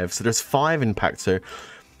 5. So there's 5 in pack 2.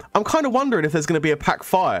 I'm kind of wondering if there's going to be a pack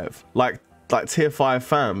 5, like tier 5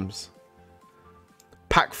 fams.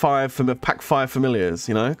 Pack 5 familiars,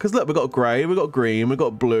 you know? Because look, we've got grey, we've got green, we've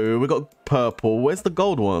got blue, we've got purple. Where's the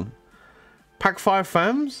gold one? Pack 5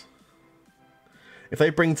 fams? If they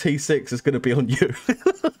bring T6, it's going to be on you.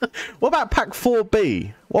 What about pack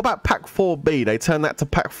 4B? What about pack 4B? They turn that to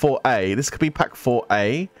pack 4A. This could be pack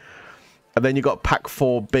 4A. And then you got pack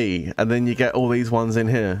 4B, and then you get all these ones in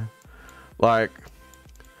here, like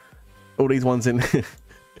all these ones in here.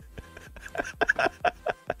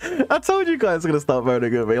 I told you guys are gonna start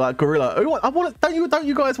voting at me, like Gorilla. Don't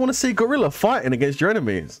you guys want to see Gorilla fighting against your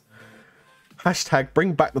enemies? Hashtag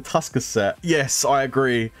bring back the Tusker set. Yes, I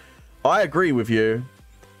agree. I agree with you.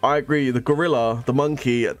 I agree. The gorilla, the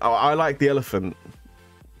monkey. I like the elephant.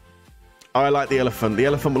 I like the elephant. The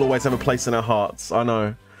elephant will always have a place in our hearts. I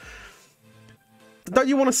know. Don't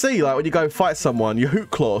you want to see, like, when you go fight someone, your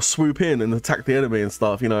hoot claw swoop in and attack the enemy and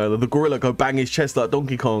stuff, you know, the gorilla go bang his chest like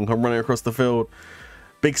Donkey Kong, come running across the field.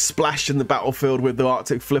 Big splash in the battlefield with the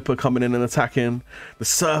Arctic Flipper coming in and attacking. The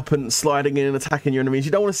serpent sliding in and attacking your enemies.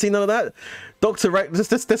 You don't want to see none of that? Dr. Rek,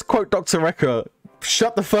 let's quote Dr. Recker.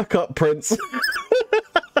 Shut the fuck up, Prince.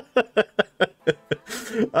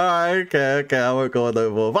 Alright, okay, I won't go on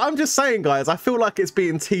no more. But I'm just saying, guys, I feel like it's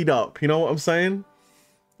being teed up. You know what I'm saying?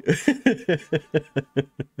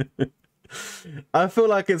 I feel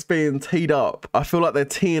like it's being teed up. I feel like they're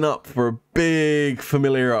teeing up for a big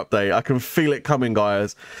familiar update. I can feel it coming,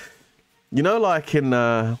 guys. You know, like in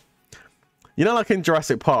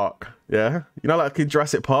Jurassic Park, yeah? You know, like in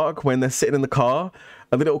Jurassic Park when they're sitting in the car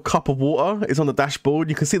and the little cup of water is on the dashboard.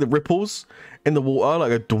 You can see the ripples in the water,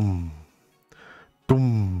 like a doom,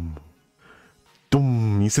 doom,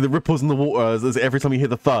 doom. You see the ripples in the water as every time you hear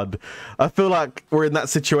the thud. I feel like we're in that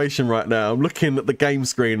situation right now. I'm looking at the game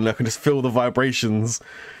screen and I can just feel the vibrations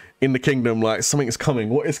in the kingdom, like something's coming.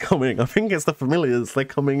 What is coming? I think it's the familiars. They're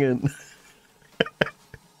coming in.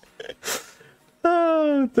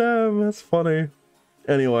 Oh, damn, that's funny.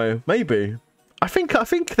 Anyway, maybe. I think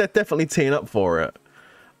they're definitely teeing up for it.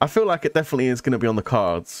 I feel like it definitely is going to be on the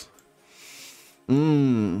cards.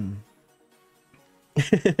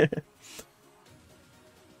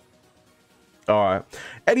 Alright.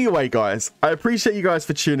 Anyway, guys, I appreciate you guys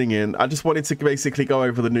for tuning in. I just wanted to basically go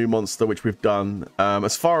over the new monster, which we've done.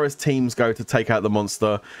 As far as teams go to take out the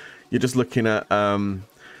monster, you're just looking at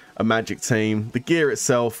a magic team. The gear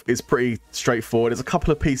itself is pretty straightforward. There's a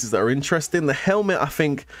couple of pieces that are interesting. The helmet, I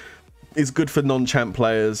think, is good for non-champ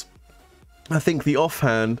players. I think the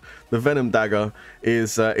offhand, the Venom Dagger,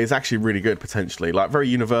 is actually really good, potentially. Like, very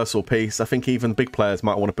universal piece. I think even big players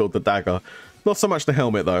might want to build the dagger. Not so much the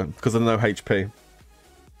helmet, though, because of no HP.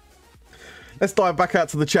 Let's dive back out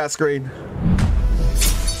to the chat screen.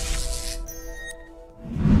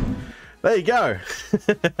 There you go.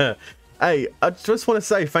 Hey, I just want to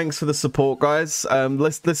say thanks for the support, guys.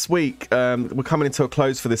 This week, we're coming into a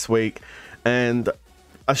close for this week. And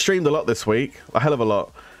I streamed a lot this week. A hell of a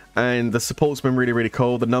lot. And the support's been really, really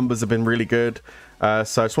cool. The numbers have been really good. So I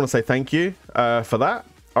just want to say thank you for that.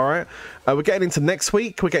 All right. We're getting into next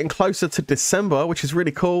week. We're getting closer to December, which is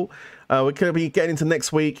really cool. We're going to be getting into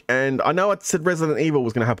next week. And I know I said Resident Evil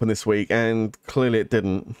was going to happen this week, and clearly it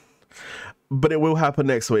didn't. But it will happen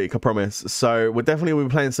next week, I promise. So we're definitely will be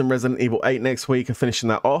playing some Resident Evil 8 next week and finishing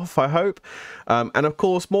that off, I hope. And of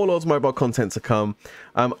course, more Lords Mobile content to come.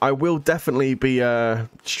 I will definitely be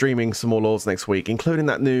streaming some more Lords next week, including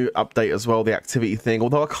that new update as well, the activity thing.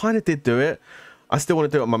 Although I kind of did do it. I still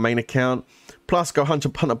want to do it on my main account. Plus, go hunt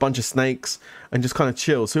a bunch of snakes and just kind of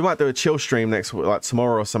chill. So we might do a chill stream next week, like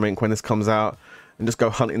tomorrow or something, when this comes out. And just go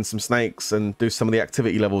hunting some snakes and do some of the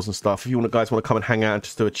activity levels and stuff. If you guys want to come and hang out and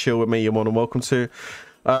just do a chill with me, you're more than welcome to.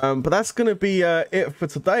 But that's going to be it for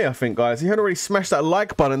today, I think, guys. If you haven't already smashed that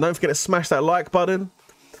like button, don't forget to smash that like button.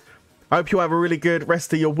 I hope you have a really good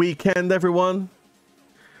rest of your weekend, everyone.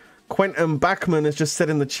 Quentin Backman has just said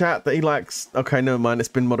in the chat that he likes... Okay, never mind. It's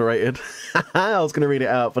been moderated. I was going to read it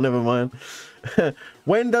out, but never mind.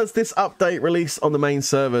 When does this update release on the main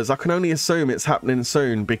servers? I can only assume it's happening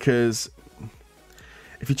soon, because...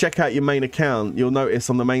 if you check out your main account, you'll notice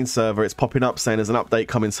on the main server it's popping up saying there's an update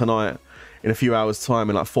coming tonight in a few hours time,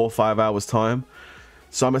 in like 4 or 5 hours time.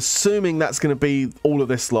 So I'm assuming that's going to be all of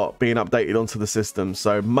this lot being updated onto the system.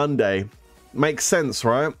 So Monday makes sense,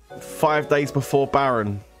 right? 5 days before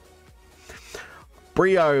Baron.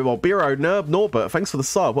 Biro Norbert, thanks for the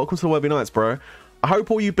sub. Welcome to the Worthy Nights, bro. I hope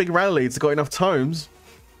all you big rally leads have got enough tomes.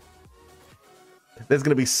 There's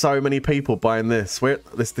going to be so many people buying this.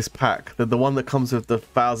 This pack, the one that comes with the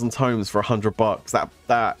 1,000 tomes for $100.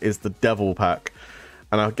 That is the devil pack,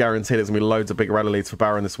 and I guarantee there's going to be loads of big rally leads for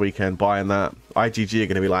Baron this weekend buying that. IGG are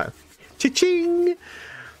going to be like, cha-ching.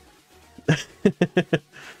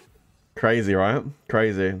 Crazy, right?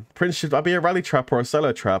 Crazy. Prince, should I be a rally trap or a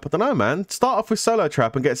solo trap? I don't know, man. Start off with solo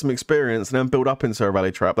trap and get some experience, and then build up into a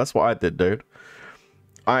rally trap. That's what I did, dude.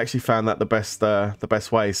 I actually found that the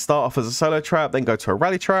best way. Start off as a solo trap, then go to a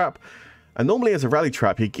rally trap. And normally as a rally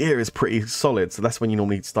trap, your gear is pretty solid. So that's when you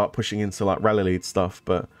normally start pushing into like rally lead stuff.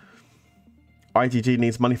 But IGG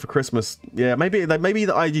needs money for Christmas. Yeah, maybe the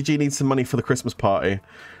IGG needs some money for the Christmas party.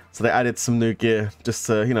 So they added some new gear just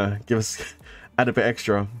to, you know, add a bit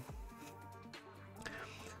extra.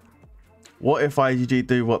 What if IGG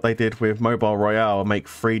do what they did with Mobile Royale and make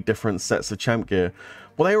 3 different sets of champ gear?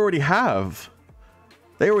 Well, they already have.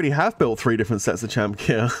 They already have built 3 different sets of champ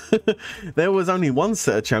gear. There was only 1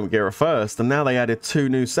 set of champ gear at first, and now they added 2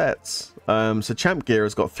 new sets. So champ gear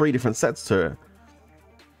has got 3 different sets to it.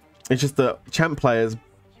 It's just that champ players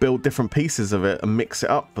build different pieces of it and mix it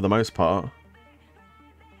up for the most part.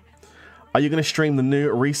 Are you going to stream the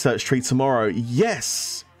new research tree tomorrow?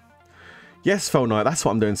 Yes! Yes, Fell Knight, that's what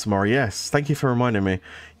I'm doing tomorrow. Yes, thank you for reminding me.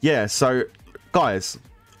 Yeah, so guys,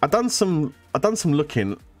 I've done some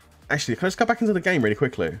looking. Actually, can I just go back into the game really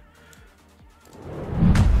quickly?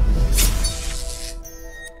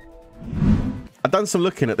 I've done some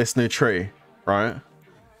looking at this new tree, right?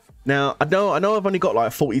 Now, I know I've only got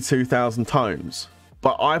like 42,000 tomes,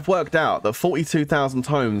 but I've worked out that 42,000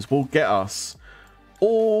 tomes will get us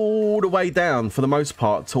all the way down, for the most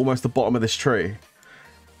part, to almost the bottom of this tree.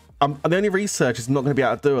 And the only research is not going to be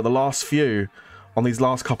able to do are the last few on these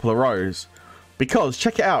last couple of rows. Because,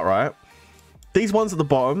 check it out, right? These ones at the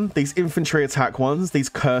bottom, these infantry attack ones, these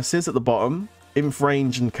curses at the bottom, inf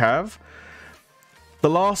range and cav. The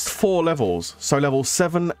last 4 levels, so levels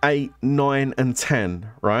 7, 8, 9 and 10,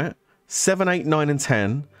 right? 7, 8, 9 and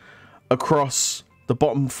 10 across the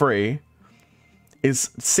bottom 3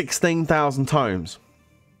 is 16,000 tomes.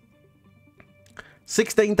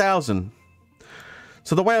 16,000.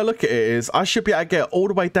 So the way I look at it is, I should be able to get all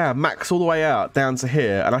the way down, max all the way out, down to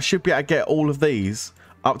here, and I should be able to get all of these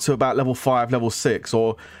up to about level 5, level 6,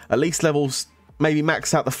 or at least levels, maybe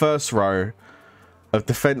max out the first row of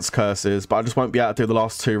defense curses, but I just won't be able to do the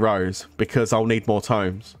last 2 rows, because I'll need more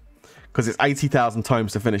tomes. Because it's 80,000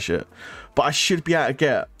 tomes to finish it. But I should be able to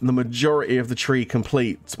get the majority of the tree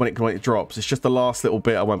complete when it drops. It's just the last little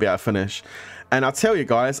bit I won't be able to finish. And I tell you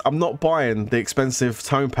guys, I'm not buying the expensive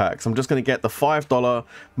tome packs. I'm just going to get the $5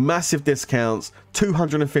 massive discounts,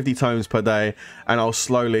 250 tomes per day, and I'll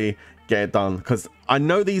slowly get it done. Because I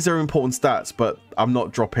know these are important stats, but I'm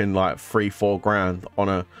not dropping like 3-4 grand on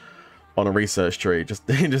a research tree. It just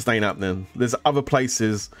ain't happening. There's other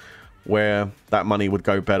places where that money would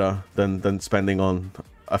go better than spending on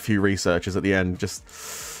a few researchers at the end. Just,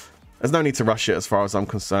 there's no need to rush it as far as I'm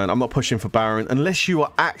concerned. I'm not pushing for Baron unless you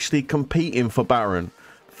are actually competing for Baron,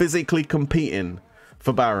 physically competing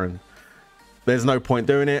for Baron. There's no point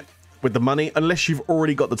doing it with the money unless you've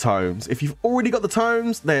already got the tomes. If you've already got the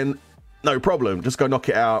tomes, then no problem, just go knock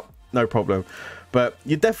it out, no problem. But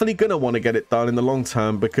you're definitely gonna want to get it done in the long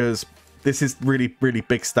term, because this is really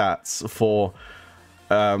big stats for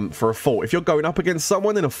a fort. If you're going up against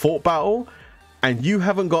someone in a fort battle and you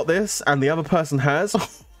haven't got this and the other person has,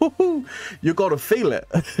 you gotta feel it.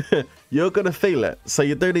 You're gonna feel it. So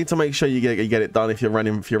you do need to make sure you get it done if you're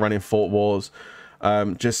running fort wars.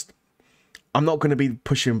 I'm not going to be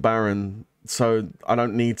pushing Baron, so I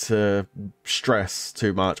don't need to stress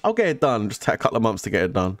too much. I'll get it done. Just take a couple of months to get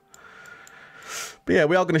it done. But yeah,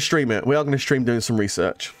 we are going to stream it. We are going to stream doing some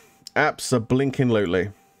research.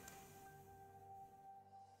 Abso-blinking-lutely.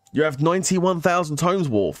 You have 91,000 tomes,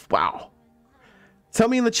 Wolf. Wow. Tell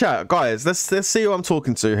me in the chat, guys. Let's see who I'm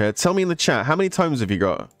talking to here. Tell me in the chat, how many tomes have you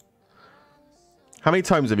got? How many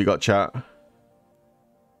tomes have you got, chat?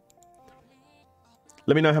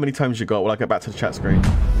 Let me know how many tomes you got while I get back to the chat screen.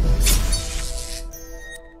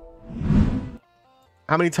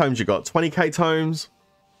 How many tomes you got? 20k tomes?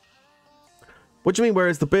 What do you mean, where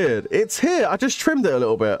is the beard? It's here. I just trimmed it a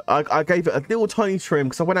little bit. I gave it a little tiny trim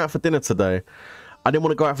because I went out for dinner today. I didn't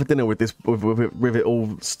want to go out for dinner with this with it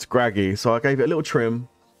all scraggy, so I gave it a little trim.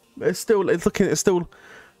 It's looking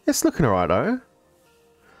alright though.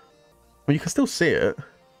 Well, you can still see it.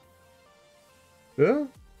 Yeah.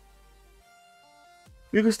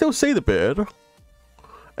 You can still see the beard.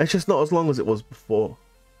 It's just not as long as it was before.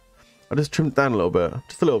 I just trimmed it down a little bit.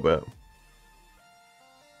 Just a little bit.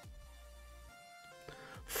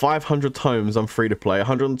 500 tomes, I'm free to play.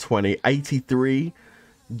 120. 83.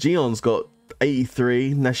 Gion's got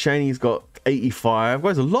 83. Nashani's got 85.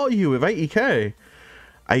 There's a lot of you with 80k.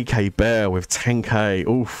 AK Bear with 10k.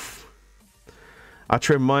 Oof. I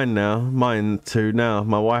trim mine now. Mine too now.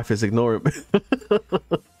 My wife is ignoring me.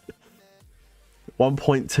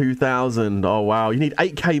 1.2 thousand. Oh wow, you need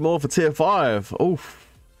 8k more for tier 5. Oof.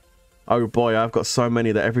 Oh boy, I've got so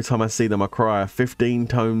many that every time I see them I cry. 15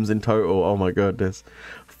 tomes in total. Oh my goodness.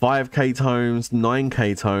 5k tomes,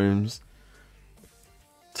 9k tomes,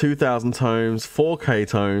 2,000 tomes, 4k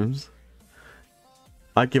tomes.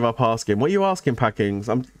 I give up asking. What are you asking, Packings?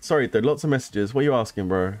 I'm sorry, dude. Lots of messages. What are you asking,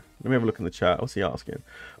 bro? Let me have a look in the chat. What's he asking?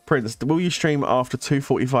 Prince, will you stream after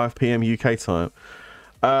 2:45 PM UK time?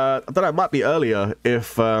 I don't know, it might be earlier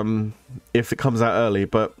if it comes out early,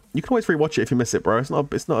 but you can always rewatch it if you miss it, bro. It's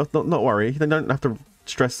not worry. You don't have to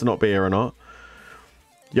stress to not be here or not.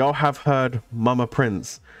 Y'all have heard Mama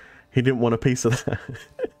Prince. He didn't want a piece of that.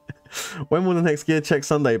 When will the next Gear Check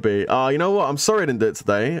Sunday be? You know what? I'm sorry I didn't do it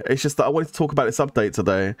today. It's just that I wanted to talk about this update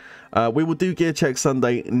today. We will do Gear Check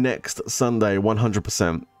Sunday next Sunday,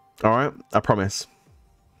 100%. All right? I promise.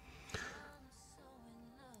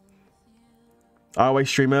 I always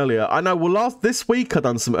stream earlier. I know, well, this week I've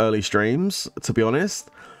done some early streams, to be honest.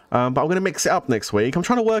 But I'm going to mix it up next week. I'm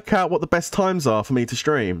trying to work out what the best times are for me to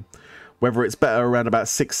stream. Whether it's better around about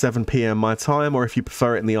 6, 7 p.m. my time, or if you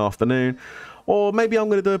prefer it in the afternoon. Or maybe I'm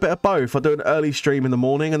going to do a bit of both. I'll do an early stream in the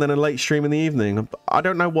morning and then a late stream in the evening. I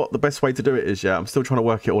don't know what the best way to do it is yet. I'm still trying to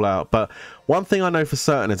work it all out. But one thing I know for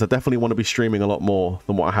certain is I definitely want to be streaming a lot more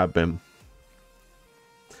than what I have been.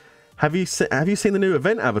 Have you seen the new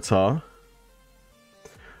event avatar?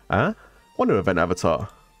 Huh? What new event avatar?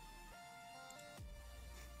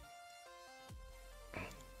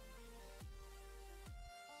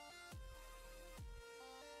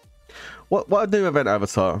 What new event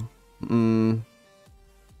avatar? I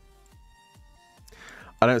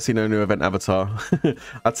don't see no new event avatar.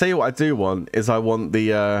 I'll tell you what I do want is I want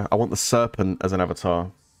the Serpent as an avatar.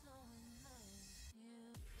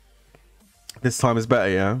 This time is better,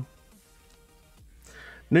 yeah.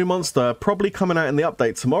 New monster probably coming out in the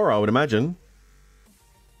update tomorrow, I would imagine.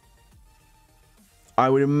 I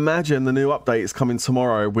would imagine the new update is coming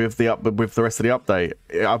tomorrow with the rest of the update.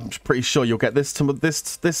 I'm pretty sure you'll get this in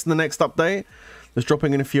the next update. That's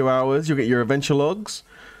dropping in a few hours. You'll get your adventure logs,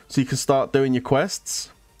 so you can start doing your quests.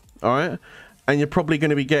 All right, and you're probably going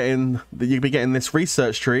to be getting this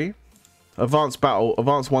research tree, advanced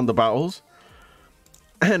wonder battles,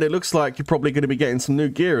 and it looks like you're probably going to be getting some new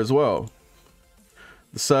gear as well.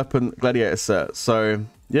 The Serpent Gladiator set. So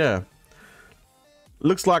yeah.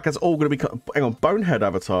 Looks like it's all going to be... Hang on, Bonehead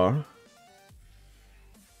avatar.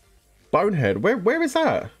 Bonehead, where is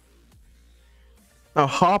that? Oh,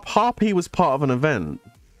 Harpy was part of an event.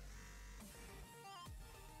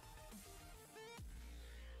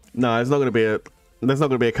 No, there's not going to be a... There's not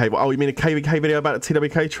going to be a cable. Oh, you mean a KVK video about the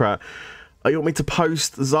TWK trap? Oh, you want me to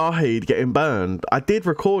post Zahid getting burned? I did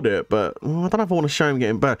record it, but I don't know if I want to show him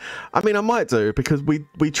getting burned. I mean, I might do, because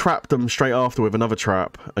we trapped them straight after with another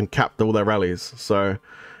trap and capped all their rallies. So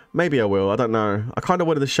maybe I will. I don't know. I kind of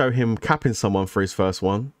wanted to show him capping someone for his first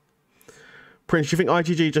one. Prince, do you think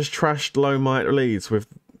IGG just trashed low might leads with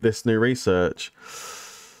this new research?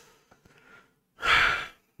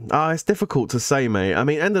 It's difficult to say, mate. I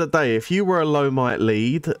mean, end of the day, if you were a low might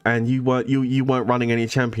lead and you weren't running any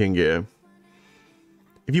champion gear,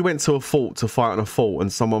 if you went to a fort to fight on a fort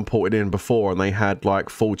and someone ported in before and they had like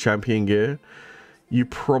full champion gear, you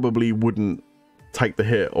probably wouldn't take the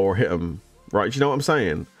hit or hit them, right? Do you know what I'm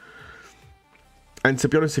saying? And to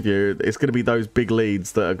be honest with you, it's going to be those big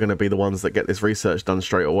leads that are going to be the ones that get this research done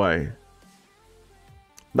straight away.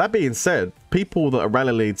 That being said, people that are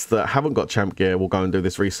rally leads that haven't got champ gear will go and do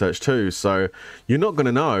this research too, so you're not going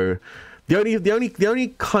to know. The only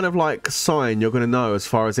kind of like sign you're going to know as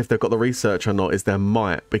far as if they've got the research or not is their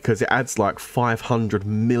might, because it adds like 500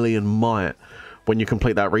 million might when you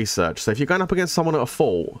complete that research. So if you're going up against someone at a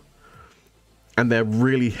fort and they're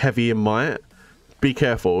really heavy in might, be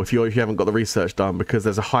careful if you haven't got the research done, because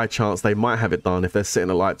there's a high chance they might have it done if they're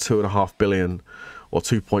sitting at like 2.5 billion or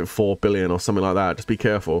 2.4 billion or something like that. Just be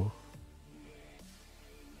careful.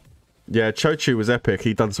 Yeah, Chochu was epic.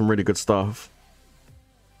 He done some really good stuff.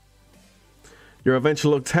 Your adventure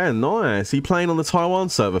log 10, nice. Are you playing on the Taiwan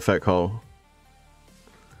server, Feckhole?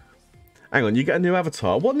 Hang on, you get a new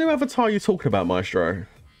avatar. What new avatar are you talking about, Maestro?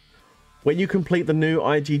 When you complete the new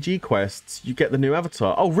IGG quests, you get the new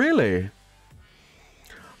avatar. Oh, really?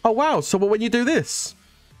 Oh, wow. So when you do this,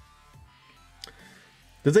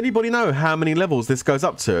 does anybody know how many levels this goes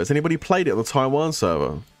up to? Has anybody played it on the Taiwan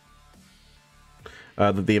server?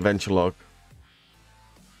 The adventure log.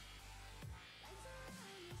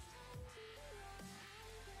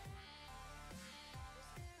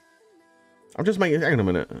 I'm just making... Hang on a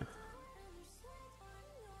minute.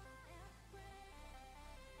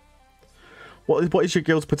 What is your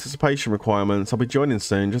guild's participation requirements? I'll be joining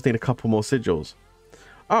soon. Just need a couple more sigils.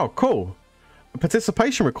 Oh, cool.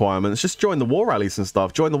 Participation requirements. Just join the war rallies and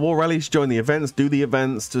stuff. Join the war rallies, join the events, do the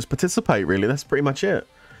events. Just participate, really. That's pretty much it.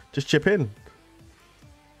 Just chip in.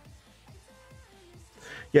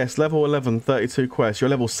 Yes, level 11, 32 quests. You're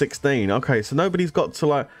level 16. Okay, so nobody's got to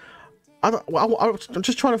like... I'm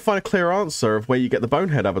just trying to find a clear answer of where you get the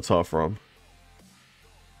Bonehead avatar from.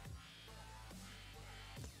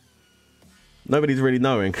 Nobody's really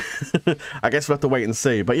knowing. I guess we'll have to wait and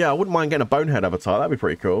see. But yeah, I wouldn't mind getting a bonehead avatar. That'd be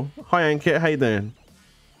pretty cool. Hi, Ankit. How you doing?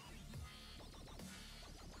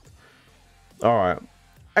 All right.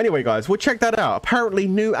 Anyway, guys, we'll check that out. Apparently,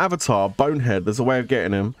 new avatar, Bonehead. There's a way of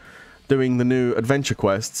getting him doing the new adventure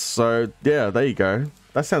quests. So, yeah, there you go.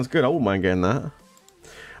 That sounds good. I wouldn't mind getting that.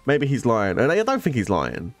 Maybe he's lying. And I don't think he's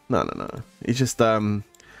lying. No. He's just, I'm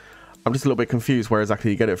just a little bit confused where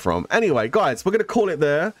exactly you get it from. Anyway, guys, we're going to call it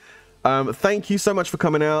there. Thank you so much for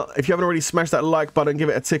coming out. If you haven't already smashed that like button, give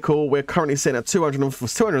it a tickle. We're currently sitting at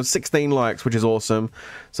 216 likes, which is awesome.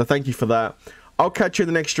 So thank you for that. I'll catch you in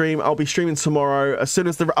the next stream. I'll be streaming tomorrow. As soon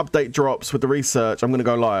as the update drops with the research, I'm going to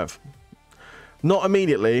go live. Not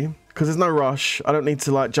immediately, because there's no rush. I don't need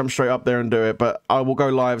to like jump straight up there and do it, but I will go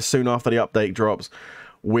live soon after the update drops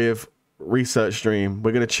with research stream.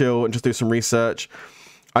 We're going to chill and just do some research.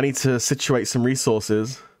 I need to situate some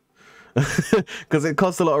resources because it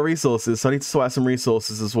costs a lot of resources, so I need to sort out some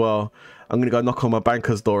resources as well. I'm going to go knock on my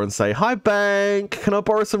banker's door and say, hi, bank, can I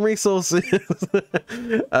borrow some resources?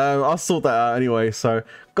 I'll sort that out anyway. So,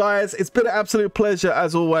 guys, it's been an absolute pleasure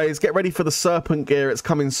as always. Get ready for the Serpent Gear. It's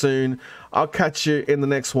coming soon. I'll catch you in the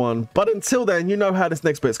next one. But until then, you know how this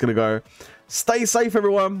next bit's going to go. Stay safe,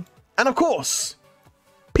 everyone. And, of course,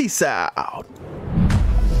 peace out.